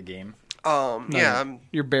familiar with the game.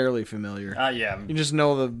 You're barely familiar. Yeah. You just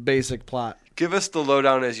know the basic plot. Give us the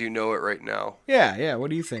lowdown as you know it right now. Yeah. What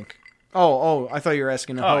do you think? Oh, I thought you were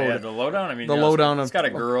asking Oh, yeah, the lowdown. I mean, the lowdown it's got a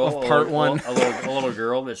girl, of part one. a little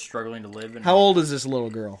girl that's struggling to live. How old is this little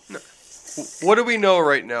girl? What do we know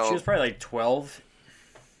right now? She was probably like 12.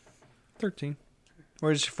 13.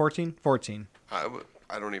 Or is she 14? 14. I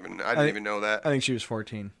didn't even know that. I think she was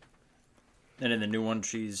 14. And in the new one,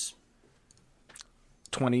 she's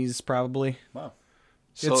 20s probably. wow.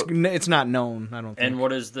 So, It's not known, I don't think. And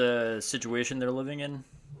what is the situation they're living in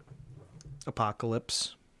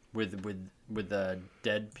Apocalypse. with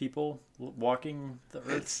dead people walking the earth?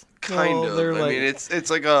 it's kind Well, of. they're I like- mean,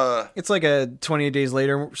 it's like a. It's like a 28 days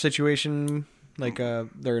later situation. Like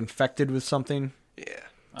they're infected with something. Yeah.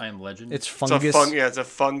 I Am Legend. It's It's fungus. it's a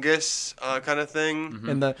fungus kind of thing.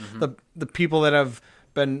 And the people that have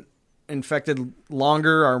been infected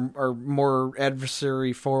longer are more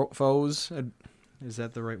adversary foes. Is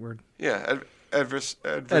that the right word? Yeah,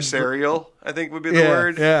 adversarial, I think would be the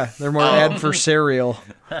word. Yeah, they're more adversarial.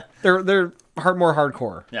 They're more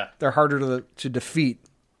hardcore. Yeah. They're harder to defeat.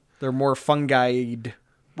 They're more fungi-ed.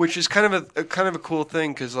 Which is kind of a cool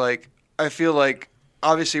thing because like I feel like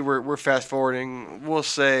obviously we're fast forwarding. We'll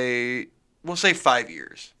say 5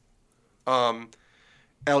 years.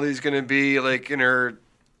 Ellie's gonna be like in her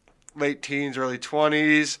late teens, early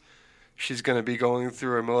 20s. She's gonna be going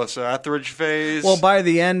through a Melissa Etheridge phase. Well, by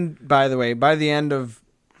the end of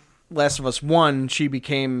Last of Us 1, she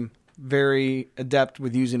became very adept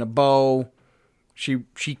with using a bow.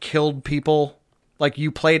 She killed people. Like,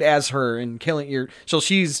 you played as her and killing so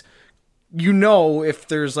she's, if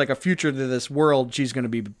there's like a future to this world, she's going to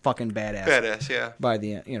be fucking badass. Badass, yeah. By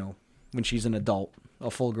the end, when she's an adult,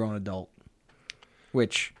 a full-grown adult.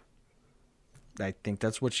 Which, I think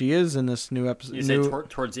that's what she is in this new episode. You say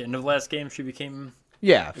towards the end of the last game, she became.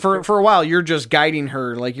 Yeah, for a while you're just guiding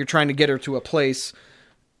her, like you're trying to get her to a place,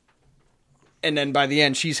 and then by the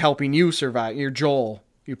end she's helping you survive. You're Joel.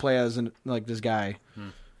 You play as this guy.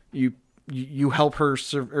 You help her,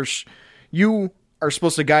 you are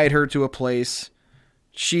supposed to guide her to a place.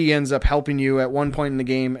 She ends up helping you at one point in the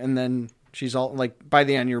game, and then she's all like by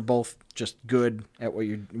the end you're both just good at what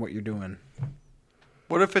you're doing.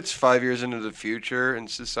 What if it's 5 years into the future and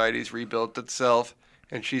society's rebuilt itself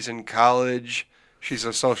and she's in college, she's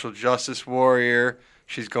a social justice warrior,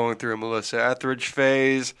 she's going through a Melissa Etheridge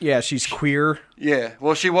phase. Yeah, she's queer. Yeah,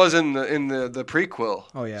 well, she was in the prequel.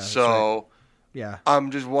 Oh, yeah, that's So right. Yeah.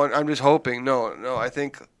 I'm just hoping. No, I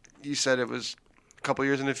think you said it was a couple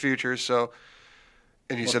years in the future, so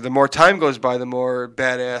and you said the more time goes by, the more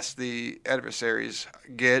badass the adversaries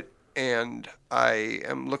get. And I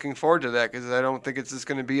am looking forward to that because I don't think it's just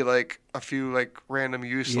going to be like a few like random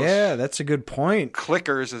useless Yeah, that's a good point.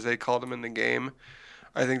 clickers as they called them in the game.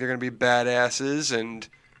 I think they're going to be badasses, and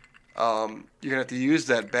you're going to have to use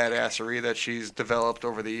that badassery that she's developed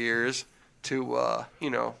over the years to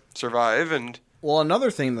survive. And Well, another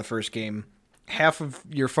thing in the first game, half of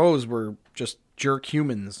your foes were just jerk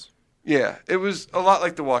humans. yeah, it was a lot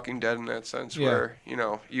like The Walking Dead in that sense, Yeah. where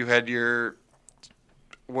you had your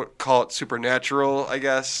call it supernatural, I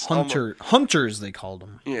guess. Hunters, they called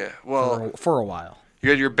them. Yeah, well, For a while. you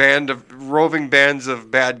had your roving bands of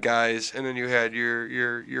bad guys, and then you had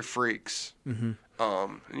your freaks. Mm-hmm.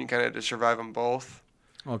 And you kind of had to survive them both.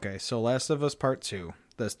 Okay, so Last of Us Part 2.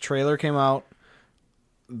 The trailer came out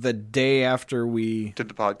the day after we Did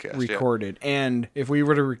the podcast recorded. And if we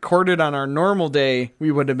were to record it on our normal day,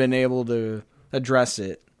 we would have been able to address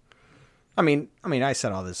it. I mean, I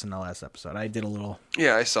said all this in the last episode. I did a little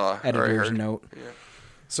Yeah, I saw. or I editor's heard. note. Yeah.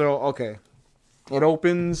 So, okay. It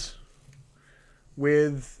opens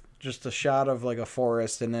with just a shot of like a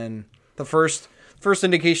forest, and then the first first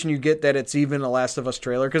indication you get that it's even a Last of Us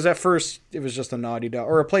trailer. Because at first it was just a Naughty Dog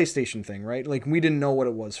or a PlayStation thing, right? Like we didn't know what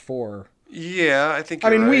it was for. Yeah, I think.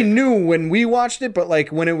 I mean, you're we right. knew when we watched it, but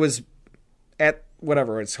like when it was at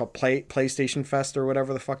whatever it's called, PlayStation Fest or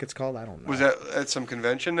whatever the fuck it's called. I don't know. Was that at some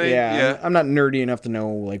convention? Yeah. I'm not nerdy enough to know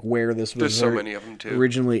like where this was. There's so many of them too.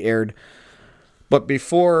 Originally aired. But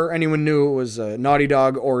before anyone knew it was Naughty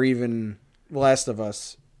Dog or even Last of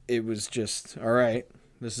Us, it was just, all right,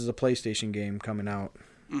 this is a PlayStation game coming out.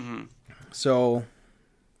 Mm-hmm. So,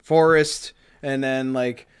 forest, and then,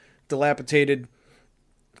 like, dilapidated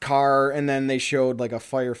car, and then they showed, like, a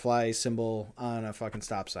firefly symbol on a fucking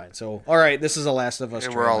stop sign. So, all right, this is a Last of Us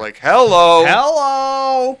And trailer. we're all like, hello!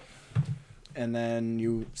 Hello! And then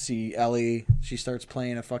you see Ellie. She starts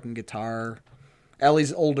playing a fucking guitar.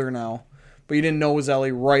 Ellie's older now. But you didn't know it was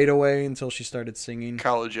Ellie right away until she started singing.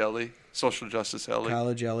 College Ellie. Social Justice Ellie.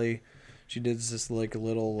 College Ellie. She did this like a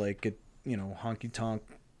little like honky tonk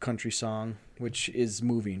country song, which is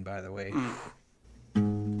moving, by the way.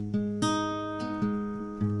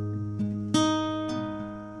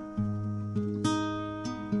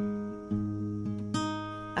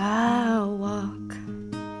 I walk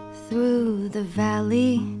through the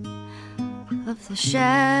valley of the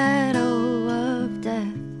shadow of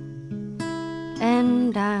death,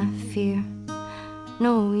 and I fear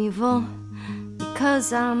no evil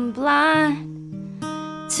because I'm blind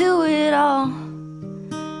to it all.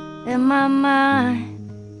 In my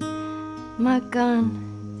mind, my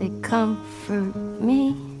gun, they comfort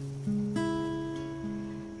me,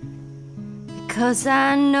 because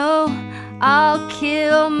I know I'll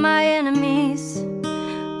kill my enemies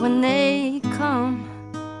when they come.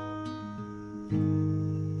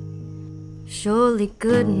 Surely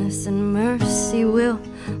goodness and mercy will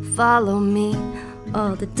follow me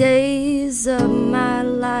all the days of my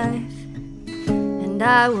life, and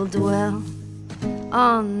I will dwell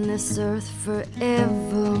on this earth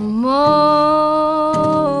forevermore.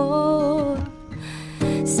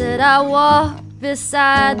 Said I walk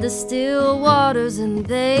beside the still waters and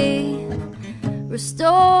they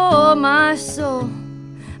restore my soul,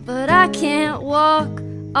 but I can't walk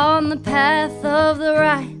on the path of the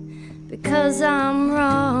right because I'm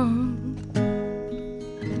wrong.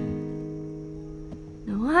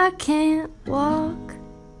 No, I can't walk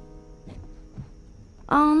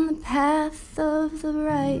on the path of the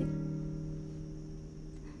right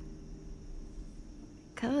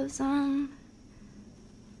because I'm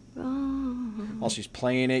wrong. While she's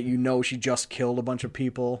playing it, you know she just killed a bunch of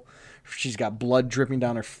people. She's got blood dripping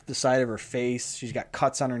down the side of her face. She's got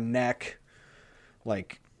cuts on her neck.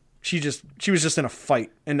 Like, she was just in a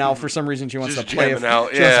fight, and now for some reason she wants Just to play jamming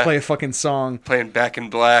out, she wants to yeah. play a fucking song. Playing Back in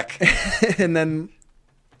Black. And then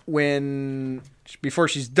before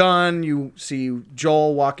she's done, you see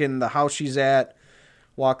Joel walk in the house she's at,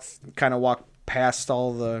 walk past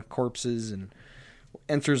all the corpses and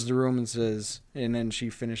enters the room and says, and then she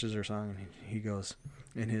finishes her song and he goes,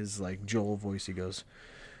 in his like Joel voice, he goes,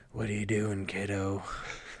 "What are you doing, kiddo?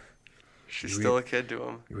 She's still a kid to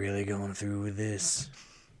him. You really going through with this?"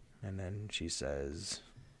 And then she says,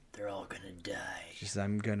 They're all gonna die. she says,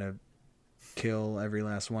 "I'm gonna kill every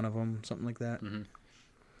last one of them," something like that. Mm-hmm.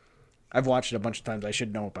 I've watched it a bunch of times. I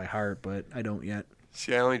should know it by heart, but I don't yet.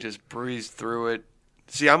 See, I only just breezed through it.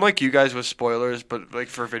 See, I'm like you guys with spoilers, but like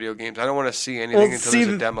for video games, I don't want to see anything until there's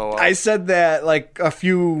a demo out. I said that like a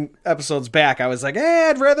few episodes back. I was like,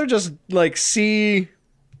 I'd rather just like see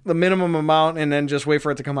the minimum amount and then just wait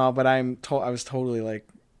for it to come out. But I was totally like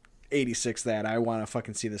 86 that I want to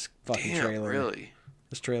fucking see this fucking Damn, trailer. really?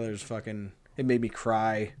 This trailer is fucking. It made me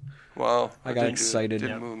cry. Wow. I got excited.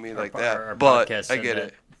 Didn't move me like Our that, but podcast I said get that.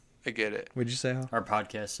 it. I get it. What'd you say, Hal? Our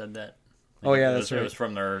podcast said that. Oh, yeah, It that's was- right. It was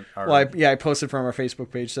from our Well, I posted from our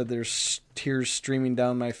Facebook page. Said there's tears streaming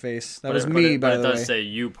down my face. That was but me, it by the does way. say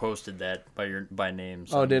you posted that by name.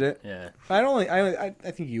 So, Oh, did it? Yeah. I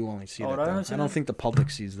think you only see Oh, that. did I Though. see I don't that? think the public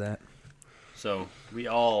sees that. So we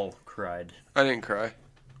all cried. I didn't cry.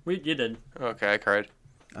 You did. Okay, I cried.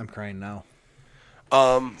 I'm crying now.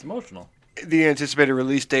 It's emotional. The anticipated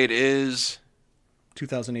release date is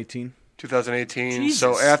 2018. 2018. Jesus.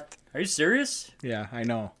 So after Are you serious? Yeah, I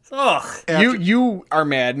know. Ugh. You are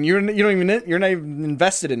mad, and you're not even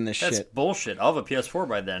invested in this That's shit. bullshit. I'll have a PS4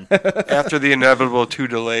 by then. after the inevitable 2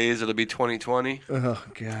 delays, it'll be 2020. Oh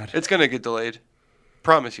God. It's gonna get delayed.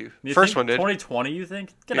 Promise you. You First think one did. 2020, you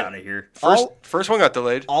think? Get Yeah. out of here. First one got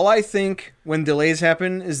delayed. All I think when delays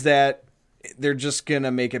happen is that they're just gonna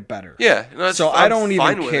make it better. Yeah. No, that's- So I I'm don't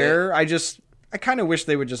fine even with care. I kind of wish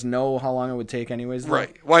they would just know how long it would take, anyways. though.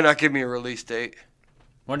 Right. Why not give me a release date?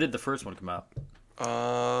 When did the first one come out?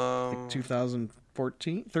 2000.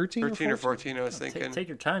 14, 13, 13 or 14, I was Take, thinking. take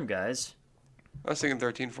your time, guys. I was thinking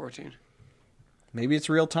 13, 14. Maybe it's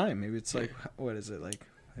real time. Maybe it's like, what is it like?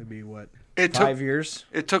 It'd be what? It 5 took, years?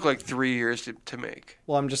 It took like 3 years to make.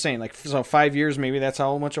 Well, I'm just saying, like, so 5 years. Maybe that's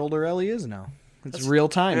how much older Ellie is now. It's real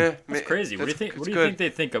time. Yeah, That's crazy. What do you think? What do you think they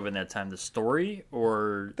think of in that time? The story,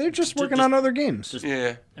 or They're just working on other games. Just,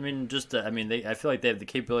 Yeah. I mean, I feel like they have the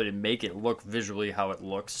capability to make it look visually how it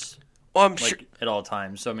looks. Well, I'm like, sure. at all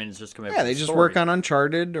times. So I mean, it's just coming. Yeah, they just work on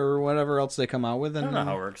Uncharted or whatever else they come out with. I And don't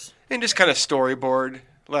know how it works. And just kind of storyboard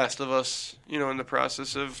Last of Us, in the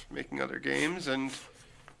process of making other games and,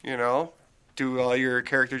 do all your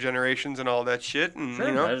character generations and all that shit. And,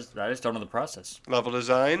 Sure, I just don't know the process. level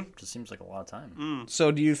design. It just seems like a lot of time.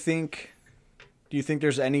 So do you think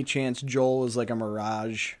there's any chance Joel is like a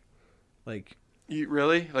mirage? Like,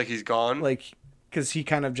 Really? Like he's gone? like, because he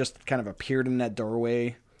kind of appeared in that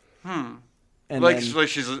doorway. And like then,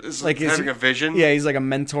 she's like, is having he- a vision? Yeah, he's like a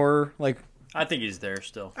mentor. Like, I think he's there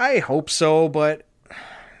still. I hope so, but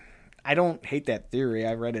I don't hate that theory.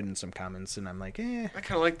 I read it in some comments, and I'm like, eh. I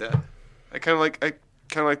kind of like that. I kind of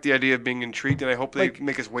like the idea of being intrigued, and I hope they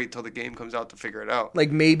make us wait till the game comes out to figure it out. Like,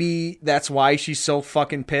 maybe that's why she's so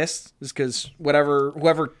fucking pissed, is because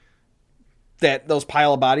whoever those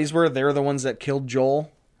pile of bodies were, they're the ones that killed Joel.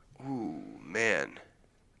 Ooh, man.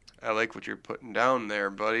 I like what you're putting down there,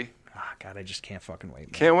 buddy. Ah, God, I just can't fucking wait,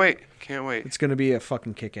 man. Can't wait. Can't wait. It's gonna be a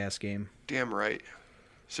fucking kick-ass game. Damn right.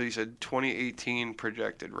 So you said 2018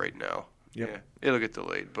 projected right now. Yep. Yeah, it'll get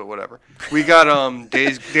delayed, but whatever. We got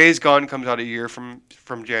Days Gone comes out a year from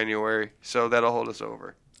January, so that'll hold us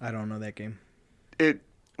over. I don't know that game.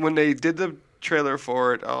 When they did the trailer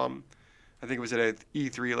for it, I think it was at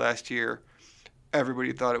E3 last year.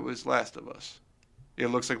 Everybody thought it was Last of Us. It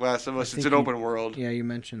looks like Last of Us. It's an open world. Yeah, you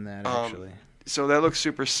mentioned that actually. So that looks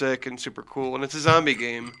super sick and super cool, and it's a zombie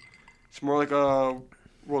game. It's more like a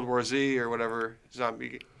World War Z or whatever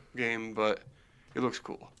zombie game, but it looks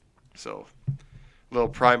cool. So, a little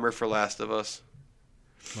primer for Last of Us.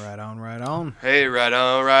 Right on, right on. Hey, right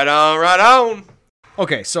on, right on, right on.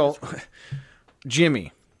 Okay, so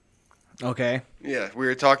Jimmy. Okay. Yeah, we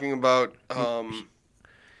were talking about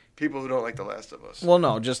people who don't like The Last of Us. Well,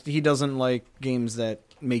 no, just he doesn't like games that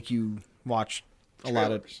make you watch a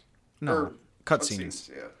lot of Or cutscenes.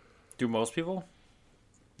 Yeah, Do most people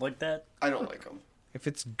like that? I don't like them. If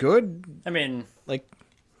it's good, I mean, like,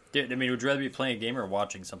 would you rather be playing a game or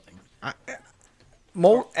watching something?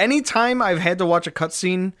 anytime I've had to watch a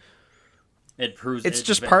cutscene, It proves it's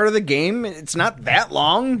just part of the game. It's not that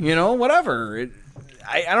long, whatever.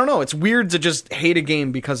 I don't know. It's weird to just hate a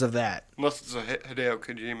game because of that. Unless it's a Hideo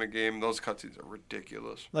Kojima game, those cutscenes are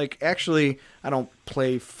ridiculous. Like, actually, I don't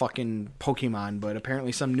play fucking Pokemon, but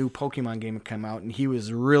apparently some new Pokemon game had come out, and he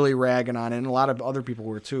was really ragging on it, and a lot of other people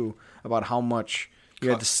were too, about how much you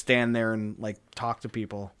had to stand there and, like, talk to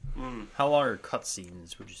people. How long are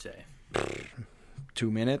cutscenes, would you say? 2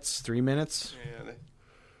 minutes, 3 minutes. Yeah,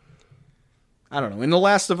 I don't know. In The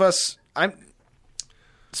Last of Us,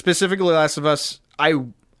 specifically Last of Us, I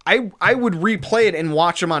would replay it and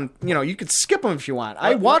watch them on. You could skip them if you want.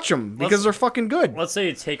 I watch them because they're fucking good. Let's say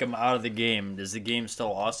you take them out of the game. Is the game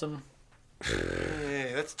still awesome?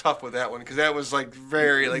 Yeah, that's tough with that one because that was like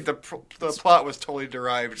very the plot was totally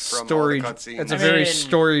derived from Story. all the cutscenes. It's a very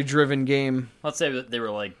story-driven game. Let's say that they were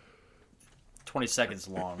like 20 seconds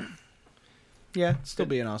long. Yeah, it'd still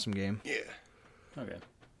be an awesome game. Yeah. Okay.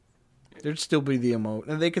 There'd still be the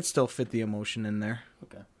emotion. They could still fit the emotion in there.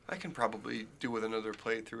 Okay. I can probably do with another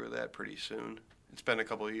playthrough of that pretty soon. It's been a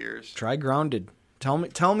couple of years. Try Grounded. Tell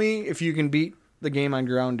me if you can beat the game on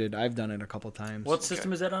Grounded. I've done it a couple times. What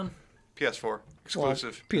system is that on? PS4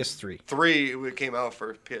 exclusive. Well, PS3. 3 it came out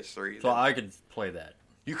for PS3. So I could play that.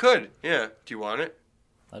 You could, yeah. Do you want it?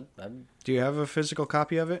 Do you have a physical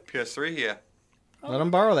copy of it? PS3, yeah. Let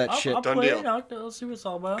them borrow that shit. I'll Done play deal. it. I'll see what it's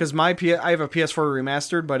all about. Because I have a PS4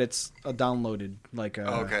 remastered, but it's a downloaded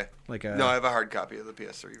Okay. No, No, I have a hard copy of the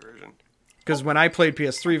PS3 version. Because when I played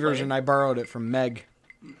PS3 version, I borrowed it from Meg.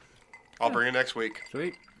 I'll bring it next week.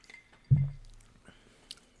 Sweet.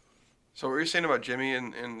 So what were you saying about Jimmy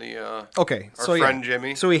and the Okay, our so friend yeah.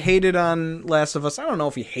 Jimmy? So he hated on Last of Us. I don't know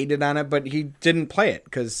if he hated on it, but he didn't play it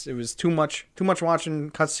because it was too much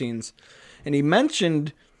watching cutscenes. And he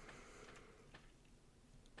mentioned.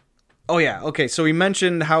 Oh yeah, okay. So he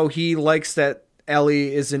mentioned how he likes that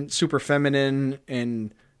Ellie isn't super feminine,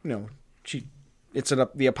 and it's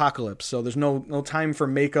the apocalypse, so there's no time for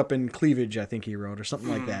makeup and cleavage. I think he wrote or something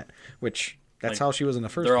like that. Which that's how she was in the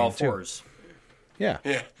first. They're game all too. fours. Yeah.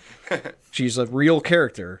 Yeah. She's a real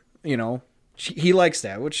character, he likes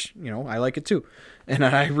that, which, I like it too. And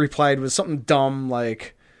I replied with something dumb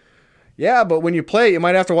like, yeah, but when you play it, you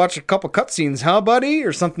might have to watch a couple cutscenes, huh, buddy?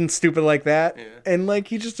 Or something stupid like that. Yeah. And, like,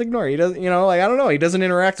 he just ignore it. He doesn't, I don't know. He doesn't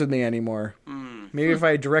interact with me anymore. Maybe if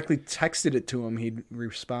I directly texted it to him, he'd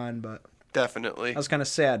respond, but Definitely. I was kind of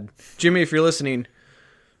sad. Jimmy, if you're listening,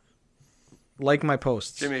 like my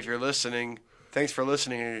posts. Jimmy, if you're listening, thanks for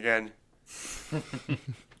listening again.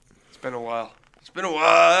 It's been a while.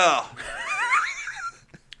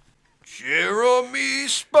 Jeremy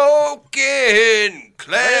spoke in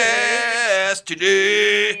class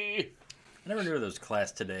today. I never knew there was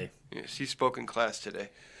class today. Yes, he spoke in class today.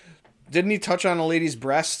 Didn't he touch on a lady's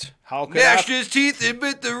breast? How could Gnashed his teeth and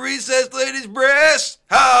bit the recessed lady's breast.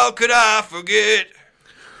 How could I forget?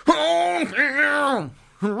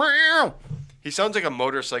 He sounds like a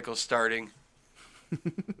motorcycle starting.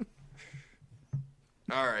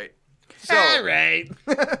 All right. So,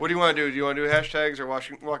 what do you want to do? Do you want to do hashtags or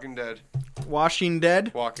Walking Dead? Washing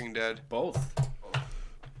Dead? Walking Dead. Both.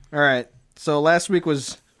 All right. So last week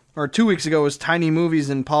or 2 weeks ago was Tiny Movies,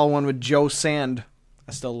 and Paul won with Joe Sand.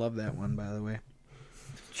 I still love that one, by the way.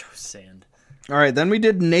 Joe Sand. All right, then we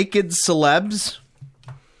did Naked Celebs.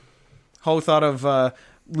 Ho thought of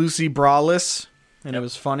Lucy Braless, and it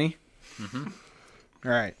was funny. Mm-hmm.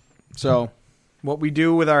 All right, so what we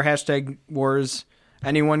do with our hashtag wars,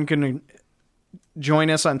 anyone can join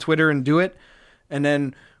us on Twitter and do it, and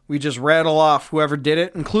then we just rattle off whoever did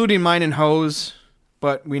it, including mine and Ho's,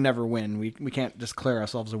 but we never win. We can't declare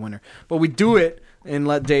ourselves a winner. But we do it and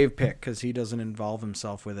let Dave pick, because he doesn't involve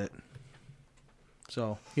himself with it.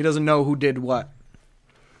 So he doesn't know who did what.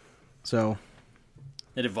 So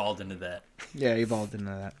it evolved into that. Yeah, he evolved into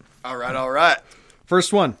that. All right.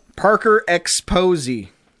 First one, Parker Exposey.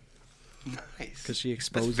 Nice. Because she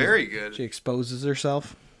exposes. That's very good. She exposes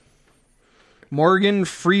herself. Morgan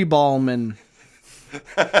Freeballman.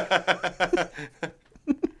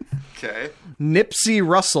 Okay. Nipsey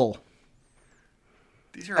Russell.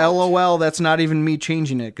 These are all LOL, that's not even me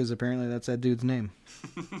changing it, because apparently that's that dude's name.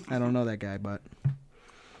 I don't know that guy, but...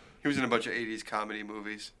 He was in a bunch of 80s comedy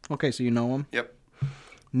movies. Okay, so you know him? Yep.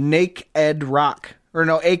 Naked Rock. Or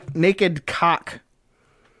no, Naked Cock.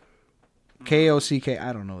 K-O-C-K.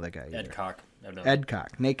 I don't know that guy either. Ed Cock. Ed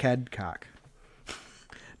Cock. Naked Cock.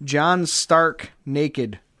 John Stark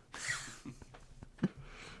Naked.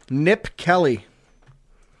 Nip Kelly.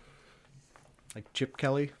 Like Chip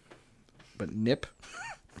Kelly, but Nip.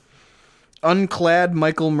 Unclad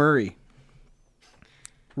Michael Murray.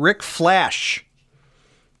 Rick Flash.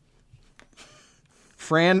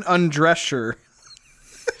 Fran Undresser.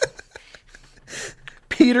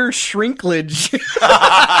 Peter Shrinklage.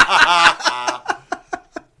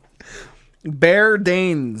 Bear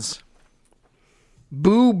Danes.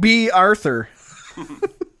 Boo B. Arthur.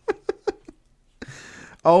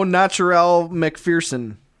 Oh, Naturel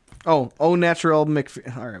McPherson. Oh, Natural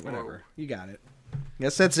McPherson. All right, whatever. You got it.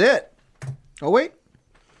 Guess that's it. Oh, wait.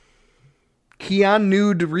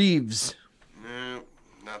 Keanu Reeves. No,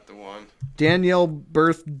 not the one. Danielle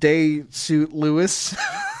Birthday Suit Lewis.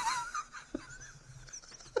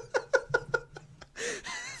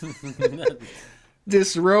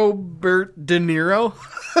 Disrobert De Niro.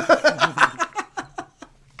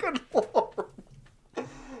 Good lord.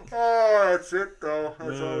 Oh, that's it, though.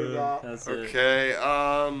 That's all we got. That's it. Okay,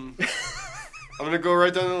 I'm gonna go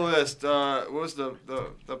right down the list. What was the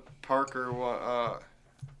Parker one?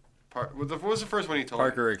 What was the first one you told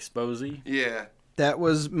Parker Exposey. me? Yeah. That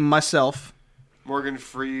was myself. Morgan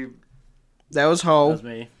Free. That was Ho. That was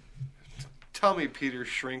me. Tell me Peter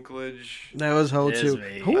Shrinklage. That was Ho, It is too.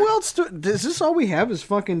 me. Who else? Is this all we have is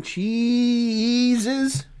fucking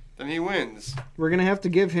cheeses? Then he wins. We're going to have to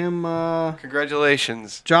give him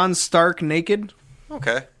Congratulations. John Stark Naked.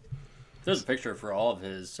 Okay. There's a picture for all of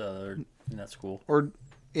his, and that's cool. Or,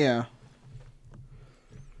 yeah.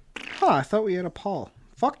 Huh, I thought we had a Paul.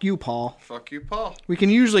 Fuck you, Paul. Fuck you, Paul. We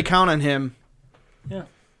can usually count on him. Yeah.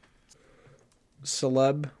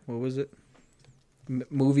 Celeb. What was it?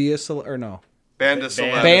 Movie a celeb? Or no? Band a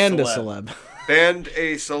celeb. Band a celeb. Band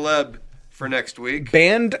a celeb for next week.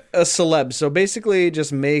 Band a celeb. So basically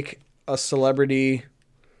just make a celebrity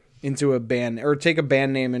into a band. Or take a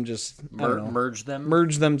band name and just merge them.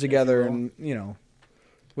 Merge them together and,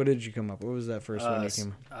 What did you come up with? What was that first one you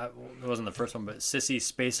came up? It wasn't the first one, but Sissy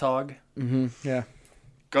Space Hog. Mm-hmm. Yeah.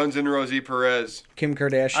 Guns N' Roses Perez. Kim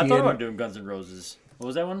Kardashian. I thought about doing Guns N' Roses. What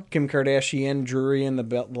was that one? Kim Kardashian, Drury, and the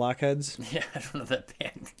Blockheads. Yeah, I don't know that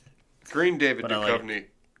band. Green David But I like Duchovny.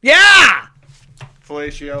 Yeah!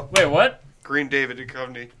 Fellatio. Wait, what? Green David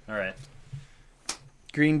Duchovny. All right.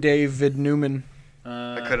 Green David Newman.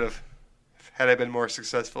 I could have, had I been more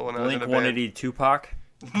successful when I was in a band. Blink-182 Tupac.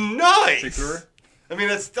 Nice! Shakur. I mean,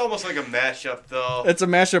 it's almost like a mashup, though. It's a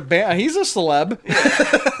mashup band. He's a celeb.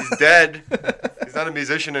 He's dead. He's not a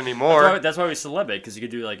musician anymore. That's why we celeb it, because you could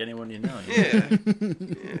do like anyone you know. Yeah.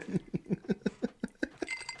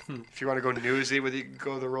 If you want to go newsy with, you can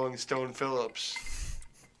go the Rolling Stone Phillips.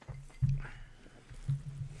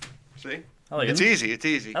 See? I like It's it. easy. It's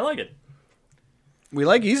easy. I like it. We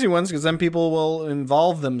like easy ones because then people will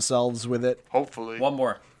involve themselves with it. Hopefully. One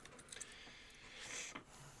more.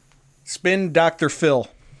 Spin Dr. Phil.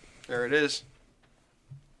 There it is.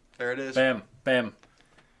 There it is. Bam. Bam.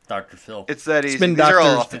 Dr. Phil. It's that easy. Spin These are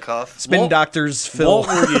all doctors. off the cuff. Spin Doctors Phil.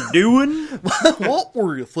 What were you doing? What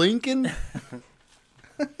were you thinking?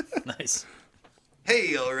 Nice.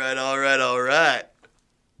 Hey, all right.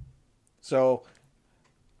 So,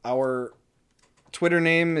 our Twitter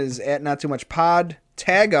name is @NotTooMuchPod.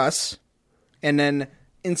 Tag us, and then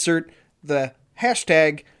insert the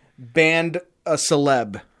hashtag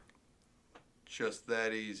 #BannedACeleb. Just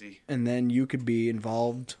that easy. And then you could be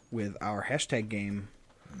involved with our hashtag game.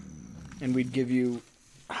 And we'd give you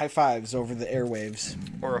high fives over the airwaves.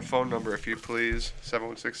 Or a phone number, if you please.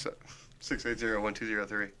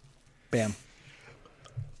 716-680-1203. Bam.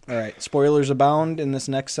 All right. Spoilers abound in this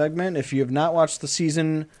next segment. If you have not watched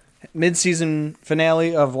the mid-season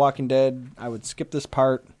finale of Walking Dead, I would skip this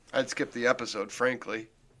part. I'd skip the episode, frankly.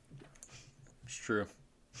 It's true.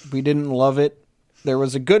 We didn't love it. There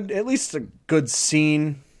was at least a good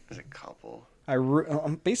scene. There's a couple.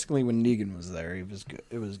 Basically, when Negan was there, he was good.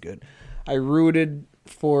 It was good. I rooted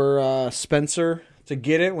for Spencer to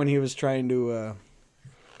get it when he was trying to.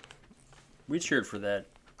 We cheered for that.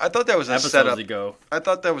 I thought that was a episodes setup. ago. I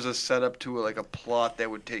thought that was a setup to like a plot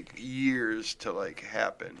that would take years to like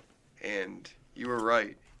happen, and you were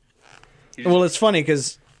right. Well, it's funny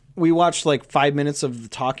because we watched like 5 minutes of The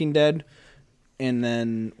Talking Dead, and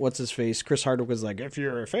then what's his face? Chris Hardwick was like, "If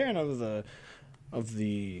you're a fan of the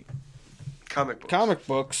comic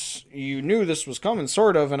books, you knew this was coming,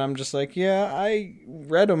 sort of." And I'm just like, "Yeah, I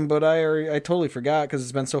read them, but I totally forgot because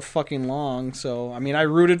it's been so fucking long." So I mean, I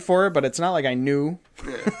rooted for it, but it's not like I knew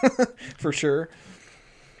for sure.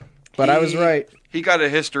 But I was right. He got a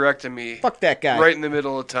hysterectomy. Fuck that guy. Right in the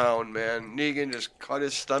middle of town, man. Negan just cut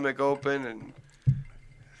his stomach open and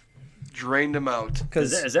drained him out.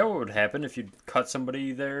 Is that what would happen if you cut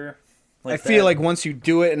somebody there? I feel like once you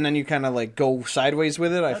do it and then you kind of like go sideways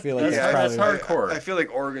with it, I feel like that's hardcore. I feel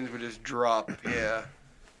like organs would just drop. Yeah.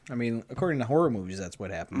 I mean, according to horror movies, that's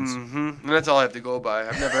what happens. Mm-hmm. And that's all I have to go by.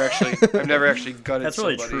 I've never actually gutted. That's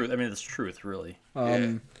really somebody. true. I mean, it's truth, really.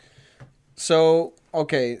 So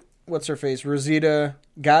okay, what's her face? Rosita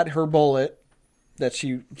got her bullet that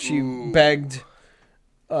she begged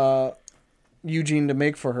Eugene to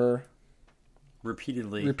make for her.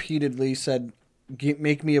 Repeatedly said,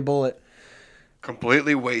 "Make me a bullet."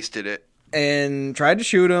 Completely wasted it. And tried to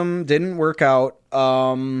shoot him. Didn't work out.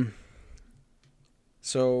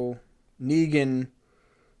 So Negan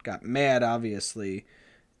got mad, obviously,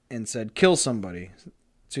 and said, "Kill somebody."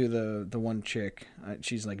 To the one chick.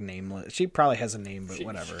 She's like nameless. She probably has a name, but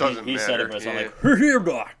whatever. Doesn't He matter. said it, but I'm like,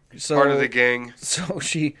 so, part of the gang. So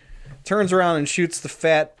she turns around and shoots the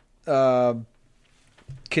fat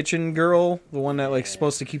kitchen girl, the one that like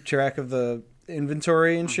supposed to keep track of the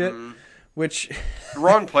inventory and shit. Which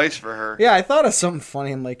wrong place for her. Yeah, I thought of something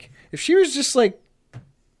funny. I'm like, if she was just like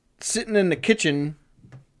sitting in the kitchen,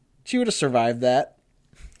 she would have survived that.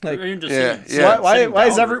 Like, why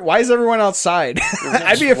is everyone outside?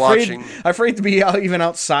 I'd be afraid to be out, even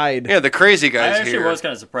outside. Yeah, the crazy guys. I actually was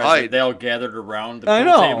kind of surprised that they all gathered around the pool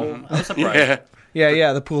table. I was surprised.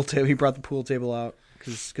 Yeah, the pool table. He brought the pool table out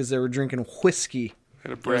because they were drinking whiskey.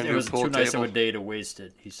 It was too nice of a day to waste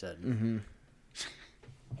it, he said. Mm-hmm.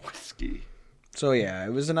 Whiskey. So yeah,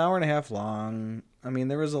 it was an hour and a half long. I mean,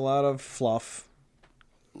 there was a lot of fluff.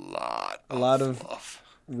 A lot of fluff.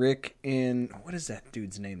 Rick and what is that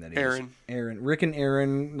dude's name? That Aaron. Rick and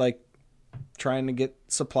Aaron like trying to get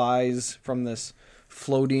supplies from this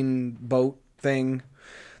floating boat thing.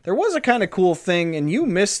 There was a kind of cool thing, and you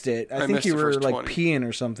missed it. I think you were like 20. peeing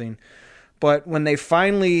or something. But when they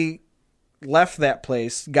finally left that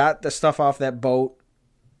place, got the stuff off that boat,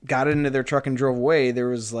 got into their truck and drove away, there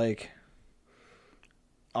was like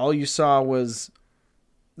all you saw was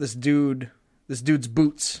this dude's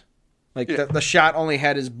boots. Like the shot only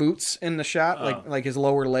had his boots in the shot, like his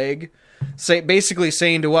lower leg. Basically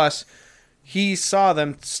saying to us, he saw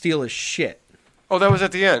them steal his shit. Oh, that was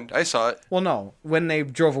at the end. I saw it. Well, no. When they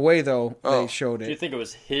drove away, though, they showed it. Do you think it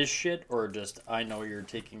was his shit or just, I know you're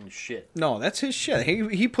taking shit? No, that's his shit.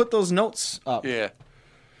 He put those notes up. Yeah.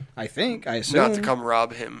 I assume. Not to come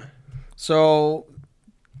rob him. So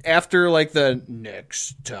after like the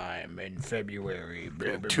next time in February,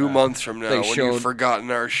 blah, blah, 2 blah, months from now, they when showed- you've forgotten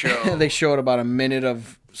our show. they showed about a minute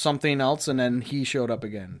of something else, and then he showed up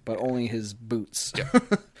again, but only his boots.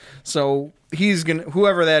 So he's gonna,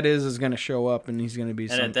 whoever that is gonna show up, and he's gonna be.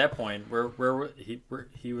 And at that point, where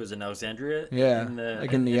he was in Alexandria. Yeah, in the,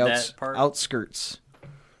 like in the that part? outskirts.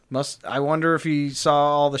 I wonder if he saw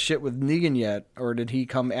all the shit with Negan yet, or did he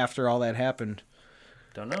come after all that happened?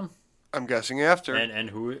 Don't know. I'm guessing after. And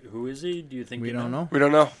who is he? Do you think We don't know. We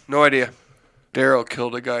don't know. No idea. Daryl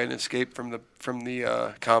killed a guy and escaped from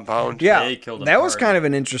the compound. Yeah, They killed him that was hard. kind of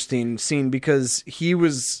an interesting scene because he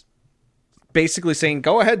was basically saying,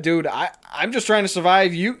 "Go ahead, dude. I'm just trying to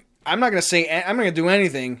survive. I'm not gonna say. I'm not gonna do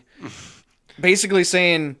anything." Basically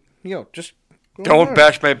saying, just go Don't ahead.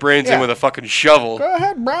 bash my brains in Yeah. with a fucking shovel. Go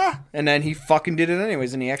ahead, brah. And then he fucking did it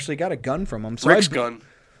anyways, and he actually got a gun from him. So Rick's gun.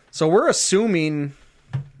 So we're assuming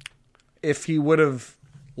if he would have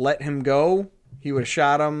let him go, he would have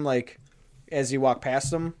shot him like as he walked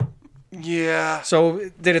past him. Yeah. So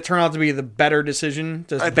did it turn out to be the better decision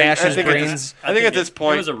to I think- bash I his think at brains? I think at this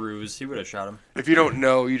point- it was a ruse. He would have shot him. If you don't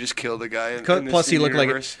know, you just kill the guy. In Plus, he looked like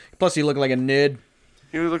a nerd,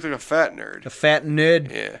 He looked like a fat nerd. a fat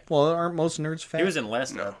nerd. Yeah. Well, aren't most nerds fat? He was in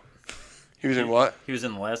last. He was in what? He was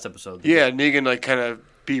in the last episode. Yeah, Negan like kind of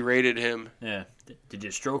berated him. Yeah. Did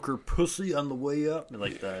you stroke her pussy on the way up?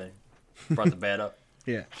 Like brought the bat up.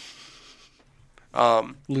 Yeah.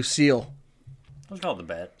 Lucille. Let's call it the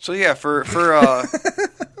bat. So yeah, for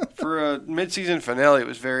a mid-season finale, it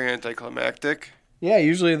was very anticlimactic. Yeah,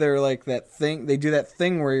 usually they're like that thing. They do that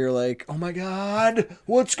thing where you're like, "Oh my god,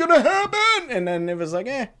 what's gonna happen?" And then it was like,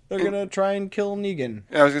 they're gonna try and kill Negan.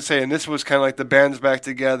 I was gonna say, and this was kind of like the band's back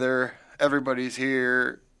together, everybody's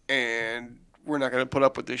here, and we're not gonna put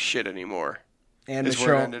up with this shit anymore. And is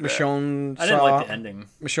where it ended at. Michonne I didn't saw like the ending.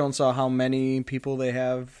 Michonne saw how many people they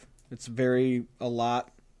have. It's a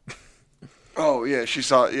lot. Oh yeah, she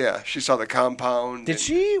saw the compound. Did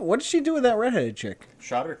she? What did she do with that redheaded chick?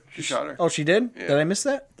 Shot her. She shot her. Oh, she did. Yeah. Did I miss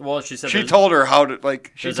that? Well, she said She there's- told her how to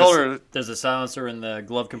like. She there's told a, her. there's a silencer in the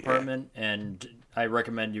glove compartment, and I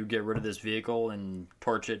recommend you get rid of this vehicle and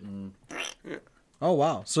torch it. And Oh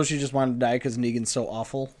wow. So she just wanted to die because Negan's so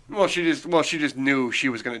awful. Well, she just knew she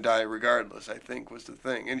was gonna die regardless. I think was the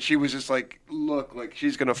thing, and she was just like, "Look, like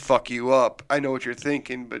she's gonna fuck you up. I know what you're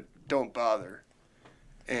thinking, but don't bother,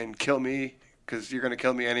 and kill me because you're gonna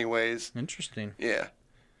kill me anyways." Interesting. Yeah,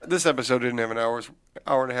 this episode didn't have an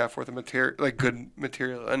hour and a half worth of material, like good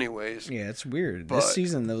material, anyways. Yeah, it's weird. But- This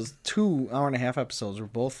season, those 2 hour-and-a-half episodes were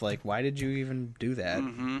both like, why did you even do that?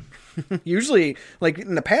 Mm-hmm. Usually, like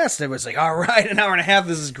in the past, it was like, all right, an hour and a half,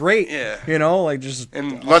 this is great. Yeah. Like just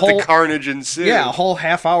And a let whole- the carnage ensue. Yeah, a whole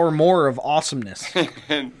half hour more of awesomeness.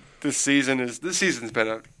 And this season's been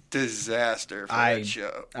a disaster for that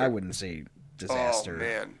show. I wouldn't say disaster. Oh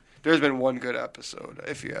man, there's been one good episode,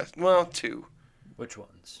 if you ask. Well, 2. which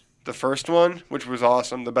ones? The first one, which was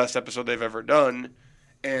awesome, the best episode they've ever done,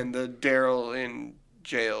 and the Daryl in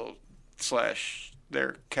jail /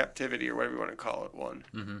 their captivity or whatever you want to call it one.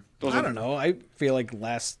 Mm-hmm. I don't know. I feel like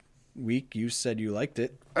last week you said you liked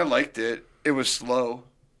it. I liked it. It was slow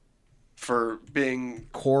for being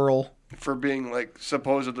Coral. like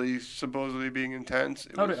supposedly being intense.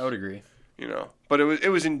 It I was, would agree. but it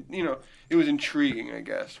was intriguing, I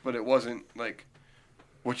guess, but it wasn't like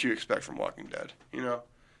what you expect from Walking Dead,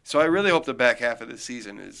 So I really hope the back half of this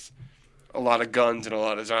season is a lot of guns and a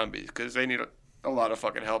lot of zombies because they need a lot of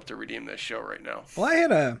fucking help to redeem this show right now. Well, I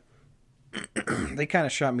had they kind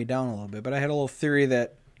of shot me down a little bit, but I had a little theory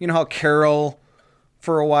that, how Carol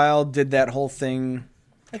for a while did that whole thing.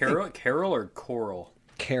 Carol or Coral?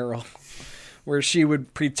 Carol. Where she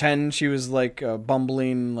would pretend she was like a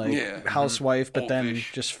bumbling housewife, but then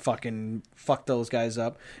Old-ish. just fucking fuck those guys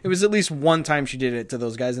up. It was at least one time she did it to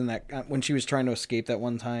those guys in that when she was trying to escape that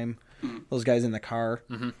one time. Those guys in the car.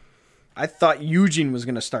 Mm-hmm. I thought Eugene was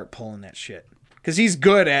gonna start pulling that shit because he's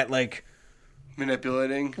good at like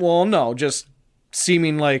Manipulating. well, no, just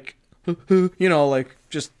seeming like like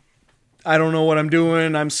just I don't know what I'm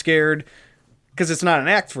doing. I'm scared. Because it's not an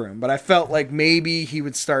act for him, but I felt like maybe he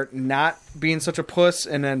would start not being such a puss,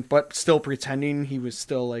 but still pretending he was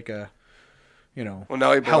still like a, Well,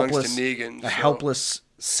 now he belongs helpless, to Negan. a so- helpless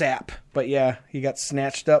sap. But yeah, he got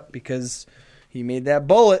snatched up because he made that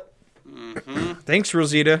bullet. Mm-hmm. Thanks,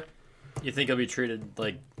 Rosita. You think he'll be treated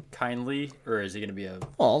like kindly, or is he going to be a?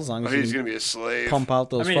 Well, as long as he's you going to be a slave. pump out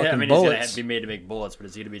those fucking he's going bullets. to be made to make bullets, but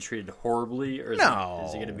is he going to be treated horribly, or is No.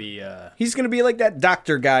 he going to be? He's gonna be like that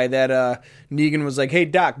doctor guy that Negan was like, "Hey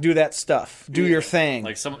doc, do that stuff, do your thing."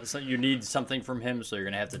 Like so you need something from him, so you're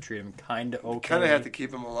going to have to treat him kind of okay. Kind of have to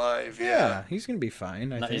keep him alive. yeah, he's gonna be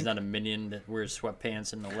fine. I think. He's not a minion that wears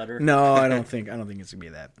sweatpants in the letter. No, I don't think it's gonna be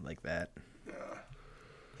that like that.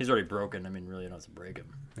 He's already broken. I mean, really, you don't have to break him.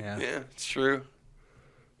 Yeah. Yeah, it's true.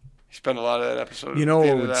 He spent a lot of that episode. You know the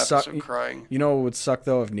what end of would that suck? episode crying. You know what would suck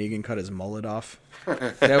though if Negan cut his mullet off.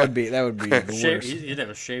 That would be the worst. He'd have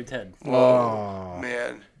a shaved head. Whoa,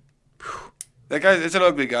 man. That guy, it's an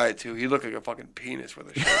ugly guy too. He looked like a fucking penis with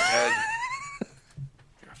a shaved head.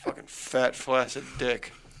 You're a fucking fat, flaccid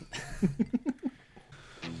dick.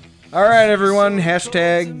 All right, everyone.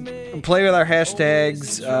 Hashtag play with our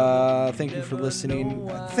hashtags. Thank you for listening.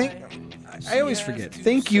 I always forget.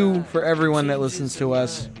 Thank you for everyone that listens to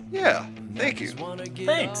us. Yeah, thank you.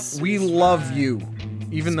 Thanks. We love you,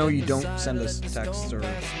 even though you don't send us texts or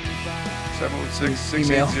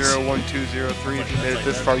 716-680-1203. If you made it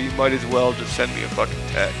this far, you might as well just send me a fucking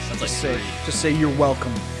text. just say you're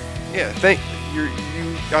welcome. Yeah,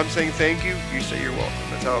 I'm saying thank you. You say you're welcome.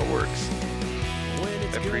 That's how it works.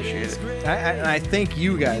 I appreciate it. I thank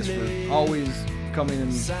you guys for always coming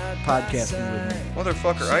and podcasting with me.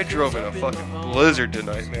 Motherfucker, I drove in a fucking blizzard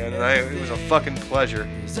tonight, man, and it was a fucking pleasure.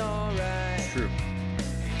 True.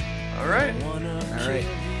 All right.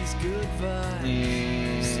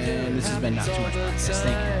 And this has been Not Too Much Podcast.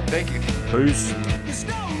 Thank you. Thank you. Peace.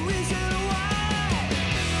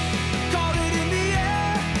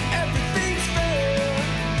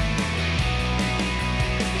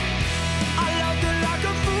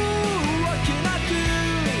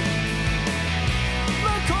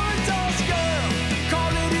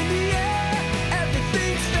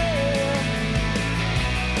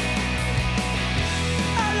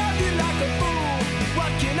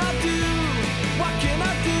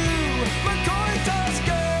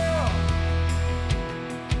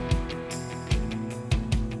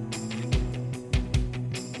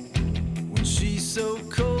 So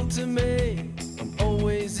cold to me, I'm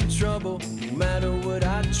always in trouble. No matter what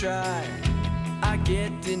I try, I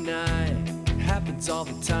get denied. It happens all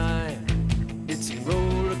the time. It's a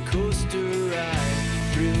roller coaster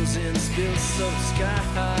ride, thrills and spills so sky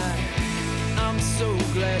high. I'm so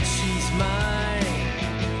glad she's mine.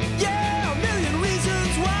 Yeah, a million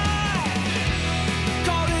reasons why.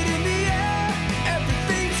 Caught it in the air,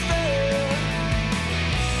 everything's fair.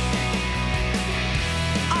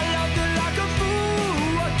 I loved her like a fool,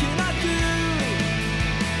 what can I do?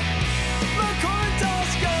 The coin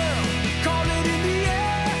toss girl, caught it in the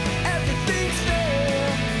air, everything's fair.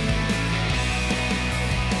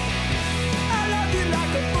 I loved you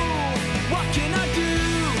like a fool, what can I do?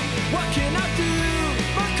 What can I do?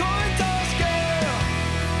 The coin toss girl.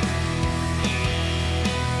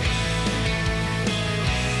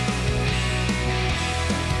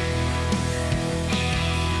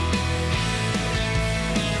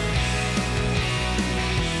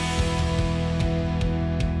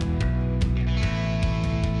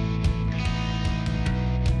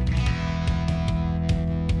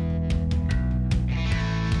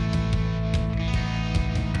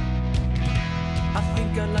 I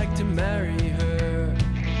think I'd like to marry her.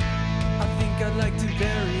 I think I'd like to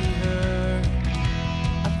bury her.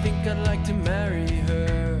 I think I'd like to marry her.